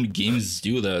hate it when games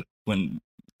do that, when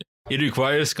it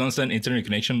requires constant internet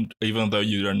connection, even though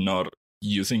you are not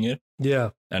using it. Yeah.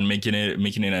 And making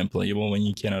it unplayable when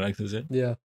you cannot access it.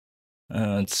 Yeah.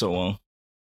 It's so long.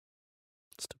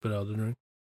 Stupid Elden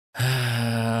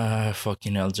Ring.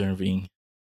 Fucking Elden Ring.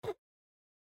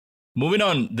 Moving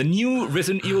on, the new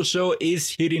Resident Evil show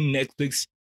is hitting Netflix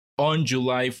on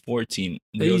July 14.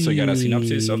 We also got a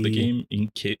synopsis of the game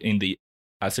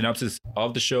a synopsis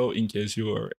of the show in case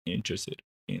you are interested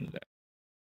in that.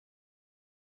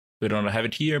 We don't have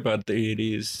it here, but it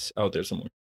is out there somewhere.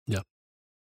 Yeah.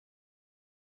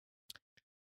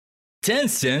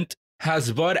 Tencent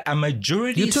has bought a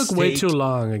majority. You took way too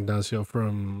long, Ignacio,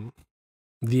 from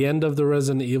the end of the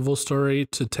Resident Evil story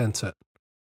to Tencent.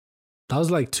 That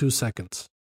was like 2 seconds.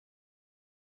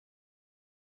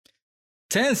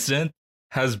 Tencent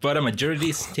has bought a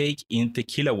majority stake in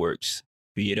Tequila Works,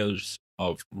 creators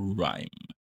of Rhyme.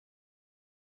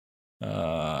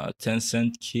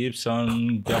 Tencent keeps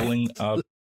on gobbling up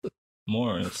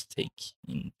more stake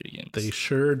in video games. They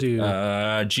sure do.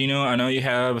 Gino, I know you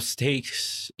have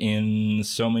stakes in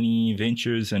so many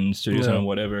ventures and studios and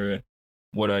whatever.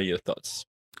 What are your thoughts?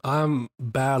 I'm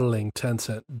battling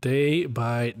Tencent day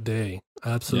by day.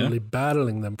 Absolutely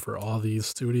battling them for all these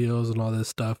studios and all this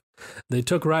stuff. They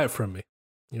took Riot from me.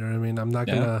 You know what I mean? I'm not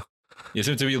gonna. You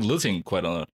seem to be losing quite a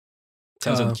lot.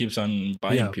 Tencent keeps on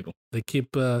buying people. They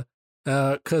keep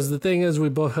because the thing is, we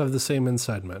both have the same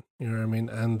inside man. You know what I mean?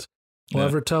 And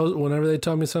whenever they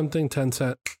tell me something,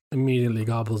 Tencent immediately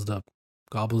gobbles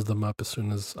them up as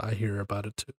soon as I hear about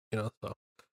it too. You know, so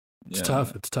it's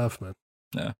tough. It's tough, man.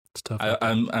 Yeah, it's tough.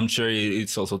 I'm sure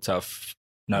it's also tough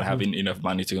not having enough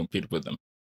money to compete with them.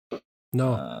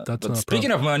 No, that's not.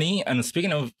 Speaking of money, and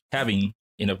speaking of having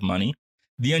enough money,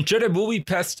 the Uncharted movie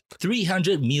passed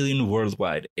 300 million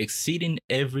worldwide, exceeding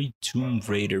every Tomb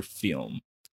Raider film.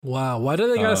 Wow, why do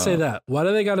they gotta say that? Why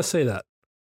do they gotta say that?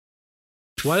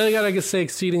 Why do they gotta say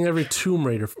exceeding every Tomb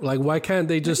Raider? Like, why can't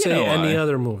they just say any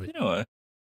other movie? You know what?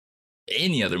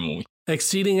 Any other movie.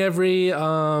 Exceeding every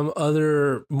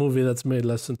other movie that's made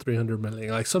less than 300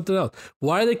 million, like something else.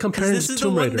 Why are they comparing this to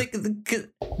Tomb Raider? Because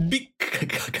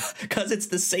it's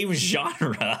the same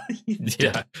genre.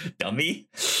 Dummy.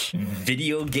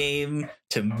 Video game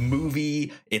to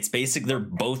movie. It's they're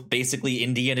both basically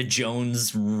Indiana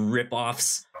Jones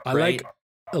ripoffs. I like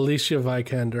Alicia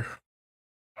Vikander.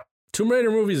 Tomb Raider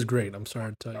movie is great. I'm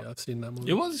sorry to tell you, I've seen that movie.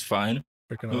 It was fine.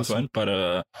 Freaking it was awesome. fine,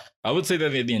 but I would say that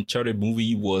the Uncharted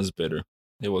movie was better.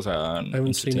 It was an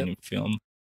entertaining film,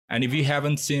 and if you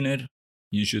haven't seen it,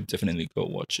 you should definitely go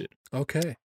watch it.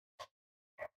 Okay.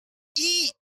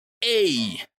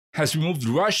 EA has removed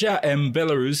Russia and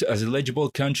Belarus as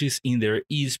eligible countries in their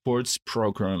esports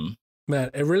program.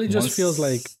 Man, it really just feels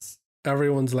like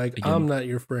everyone's like, I'm not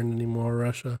your friend anymore,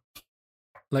 Russia.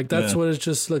 Like that's what it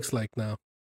just looks like now,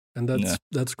 and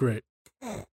that's great.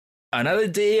 Another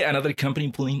day, another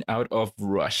company pulling out of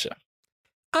Russia.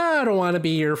 I don't want to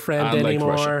be your friend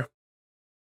anymore.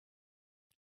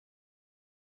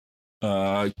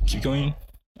 Keep going.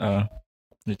 You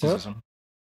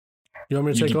want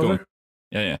me to take over? Going.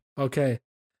 Yeah. Okay.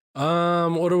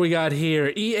 What do we got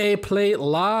here? EA Play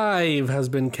Live has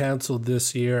been canceled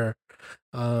this year.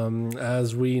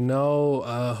 As we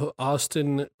know,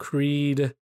 Austin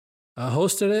Creed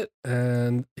hosted it,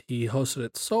 and he hosted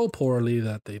it so poorly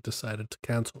that they decided to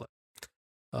cancel it.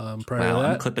 I'm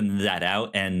clipping that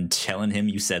out and telling him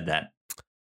you said that.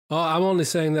 Oh, I'm only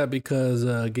saying that because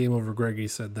Game Over Greggy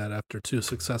said that after 2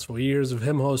 successful years of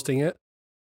him hosting it,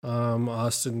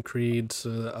 Austin Creed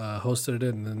hosted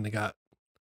it, and then they got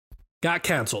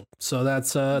canceled. So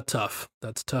that's tough.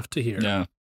 That's tough to hear. Yeah,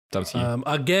 tough to hear.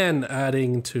 Again,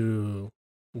 adding to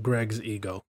Greg's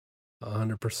ego,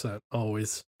 100%,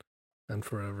 always and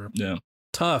forever. Yeah,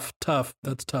 tough.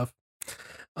 That's tough.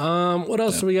 What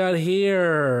else do we got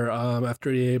here?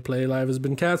 After EA Play Live has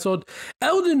been canceled,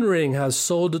 Elden Ring has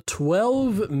sold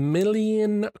 12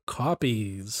 million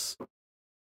copies.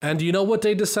 And do you know what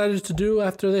they decided to do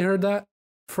after they heard that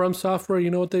from Software?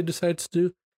 You know what they decided to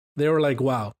do? They were like,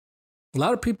 wow, a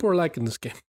lot of people are liking this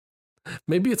game.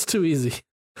 Maybe it's too easy.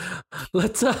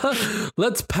 Let's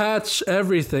patch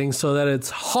everything so that it's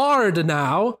hard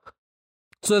now,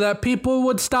 so that people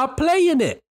would stop playing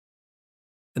it.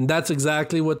 And that's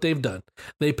exactly what they've done.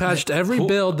 They patched every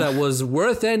build that was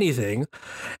worth anything,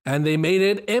 and they made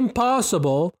it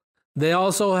impossible. They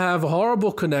also have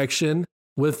horrible connection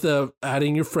with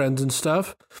adding your friends and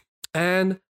stuff.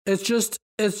 And it's just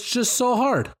so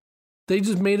hard. They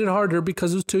just made it harder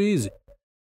because it was too easy.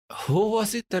 Who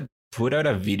was it that put out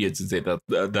a video today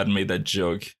that made that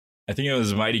joke? I think it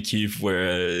was Mighty Keith,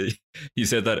 where he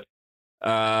said that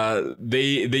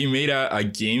they made a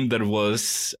game that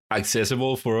was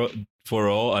accessible for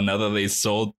all, and now that they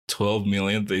sold 12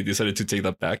 million, they decided to take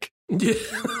that back. Yeah,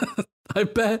 I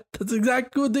bet that's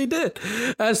exactly what they did.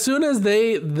 As soon as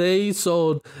they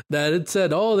sold that, it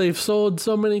said, oh, they've sold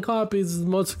so many copies, the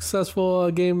most successful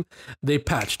game, they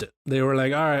patched it. They were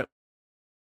like, all right,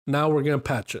 now we're gonna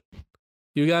patch it.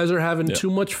 You guys are having too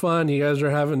much fun. You guys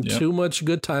are having too much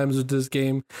good times with this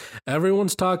game.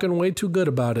 Everyone's talking way too good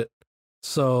about it.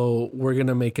 So we're going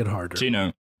to make it harder.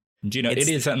 Gino, it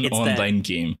is an online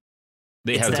game.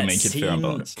 They have to make it fair and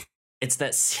balanced. It's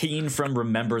that scene from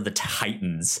Remember the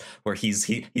Titans where he's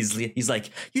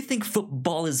like, "You think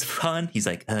football is fun?" He's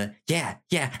like, yeah,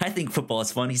 I think football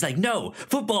is fun." He's like, "No,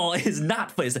 football is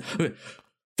not fun." He's like,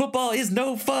 "Football is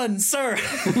no fun, sir."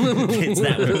 It's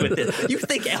that way with it. You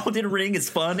think Elden Ring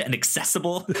is fun and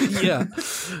accessible? Yeah.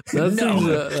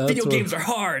 Video games are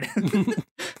hard.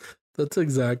 That's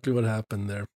exactly what happened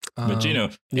there. But yeah.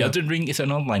 Elden Ring is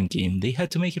an online game. They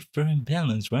had to make it fair and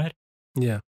balanced, right?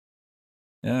 Yeah.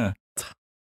 Yeah.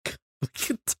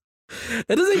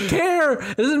 It doesn't care.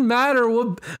 It doesn't matter.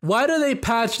 Why do they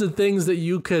patch the things that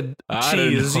you could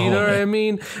cheese? You know what I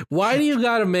mean? Why do you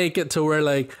got to make it to where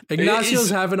like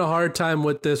Ignacio's having a hard time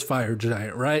with this fire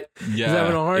giant, right? Yeah, he's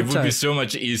having a hard it would time. be so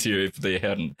much easier if they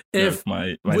hadn't. If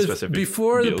my with, specific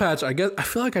before build. the patch, I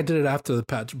feel like I did it after the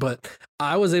patch, but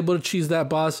I was able to cheese that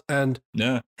boss. And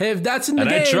yeah, hey, if that's in the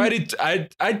game, I tried it.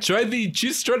 I tried the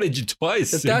cheese strategy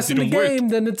twice. If that's in the game,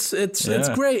 then it's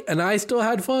great, and I still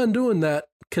had fun doing that.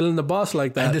 Killing the boss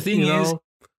like that. And the thing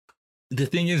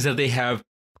is that they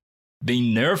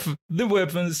nerf the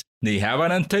weapons. They have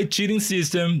an anti-cheating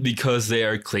system because they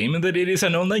are claiming that it is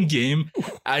an online game,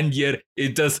 and yet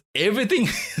it does everything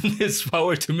in its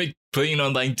power to make playing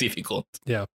online difficult.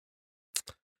 Yeah.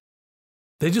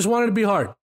 They just want it to be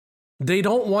hard. They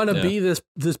don't want to be this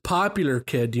popular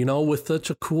kid, with such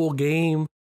a cool game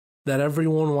that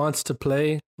everyone wants to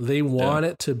play. They want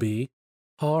it to be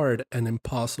hard and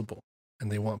impossible. And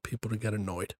they want people to get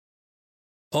annoyed.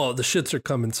 Oh, the shits are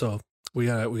coming, so we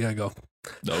gotta go.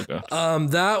 Okay.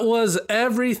 That was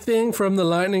everything from the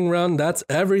lightning round. That's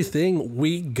everything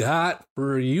we got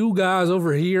for you guys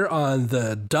over here on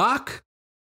the dock.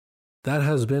 That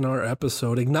has been our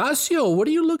episode. Ignacio, what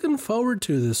are you looking forward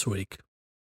to this week?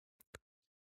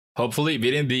 Hopefully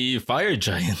beating the fire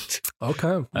giant.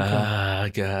 Okay. Ah,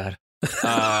 God.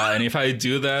 And if I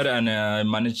do that and I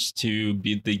manage to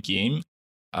beat the game,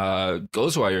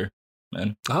 Ghostwire,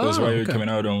 man. Ghostwire coming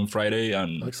out on Friday,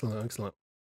 and excellent.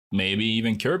 Maybe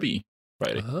even Kirby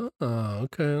Friday.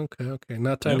 Okay.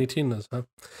 Not Tiny Tina's, huh?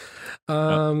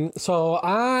 So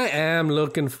I am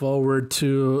looking forward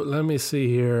to. Let me see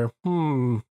here.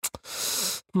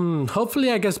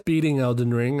 Hopefully, I guess beating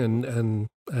Elden Ring and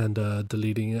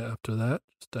deleting it after that,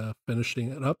 just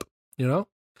finishing it up.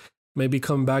 Maybe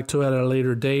come back to it at a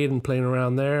later date and playing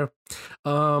around there.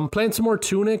 Playing some more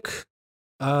Tunic.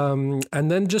 And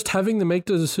then just having to make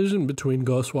the decision between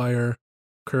Ghostwire,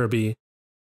 Kirby,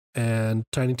 and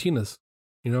Tiny Tina's,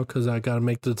 because I got to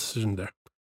make the decision there.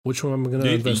 Which one I'm going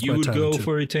to invest my time into. You would go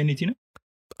for Tiny Tina?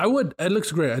 I would. It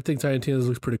looks great. I think Tiny Tina's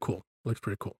looks pretty cool.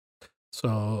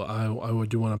 So I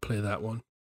do want to play that one.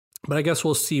 But I guess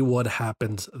we'll see what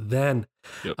happens then.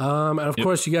 Yep. And of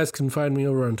course, you guys can find me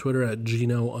over on Twitter at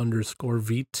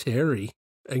Gino_VTerry.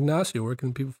 Ignacio, where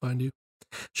can people find you?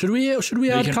 Should we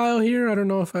add Kyle here? I don't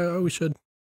know if we should.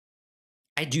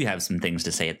 I do have some things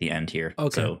to say at the end here.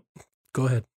 Okay, so go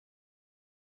ahead.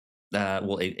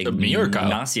 Well, me or Kyle?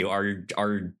 Ignacio,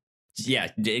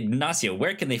 Ignacio,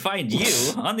 where can they find you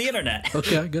on the internet?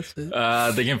 Okay, I guess.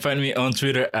 They can find me on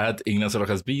Twitter at Ignacio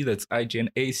Rojasb. That's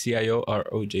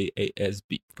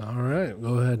IGNACIOROJASB. All right,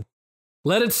 go ahead.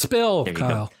 Let it spill,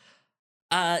 Kyle.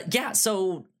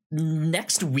 So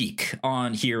next week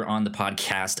on the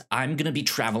podcast, I'm going to be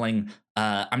traveling.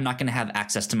 I'm not going to have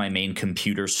access to my main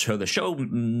computer, so the show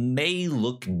may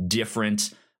look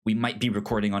different. We might be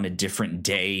recording on a different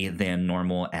day than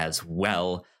normal as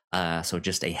well. So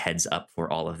just a heads up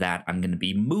for all of that. I'm going to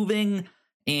be moving,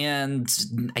 and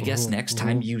I guess next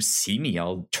time you see me,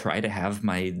 I'll try to have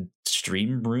my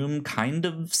stream room kind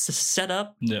of set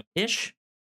up-ish.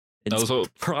 It's also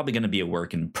probably going to be a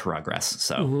work in progress.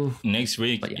 So next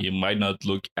week, you might not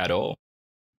look at all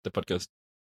the podcast.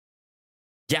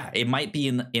 Yeah, it might be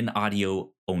an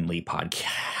audio only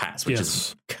podcast, which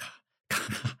is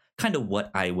kind of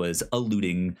what I was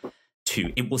alluding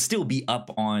to. It will still be up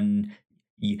on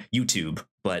YouTube,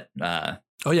 but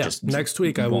next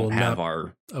week I will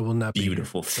not be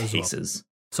beautiful faces. Well.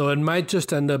 So it might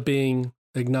just end up being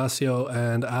Ignacio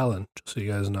and Alan, just so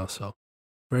you guys know. So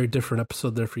very different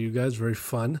episode there for you guys. Very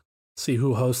fun. See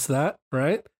who hosts that,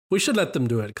 right? We should let them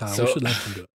do it, Kyle. We should let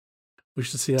them do it. We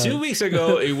should see how 2 weeks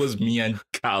ago, it was me and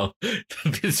Kyle.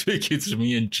 This week, it's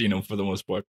me and Chino for the most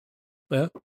part. Yeah.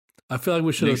 I feel like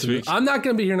we should. Next week. I'm not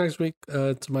going to be here next week.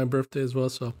 It's my birthday as well,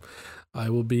 so I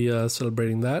will be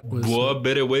celebrating that. What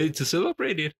better way to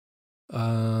celebrate it?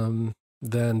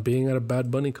 Than being at a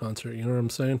Bad Bunny concert. You know what I'm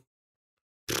saying?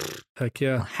 Heck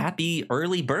yeah. Well, happy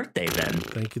early birthday then.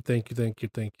 Thank you.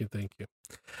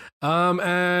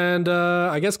 And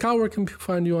I guess, Kyle, where can people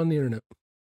find you on the internet?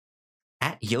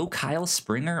 At Yo Kyle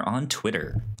Springer on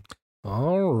Twitter.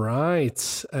 All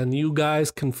right. And you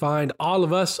guys can find all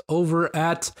of us over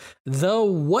at The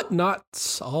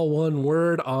Whatnots, all one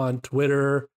word, on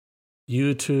Twitter,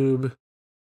 YouTube,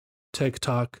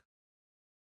 TikTok,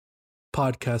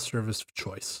 podcast service of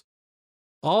choice.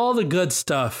 All the good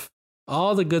stuff.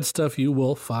 All the good stuff, you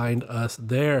will find us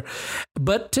there.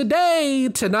 But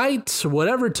tonight,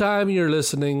 whatever time you're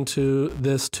listening to,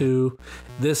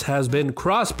 this has been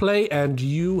Crossplay, and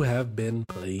you have been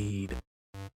played.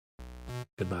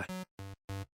 Goodbye.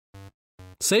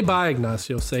 Say bye,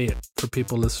 Ignacio. Say it for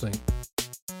people listening.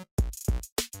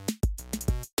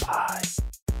 Bye.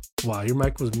 Wow, your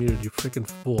mic was muted, you freaking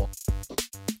fool.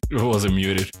 It wasn't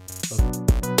muted.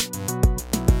 Okay.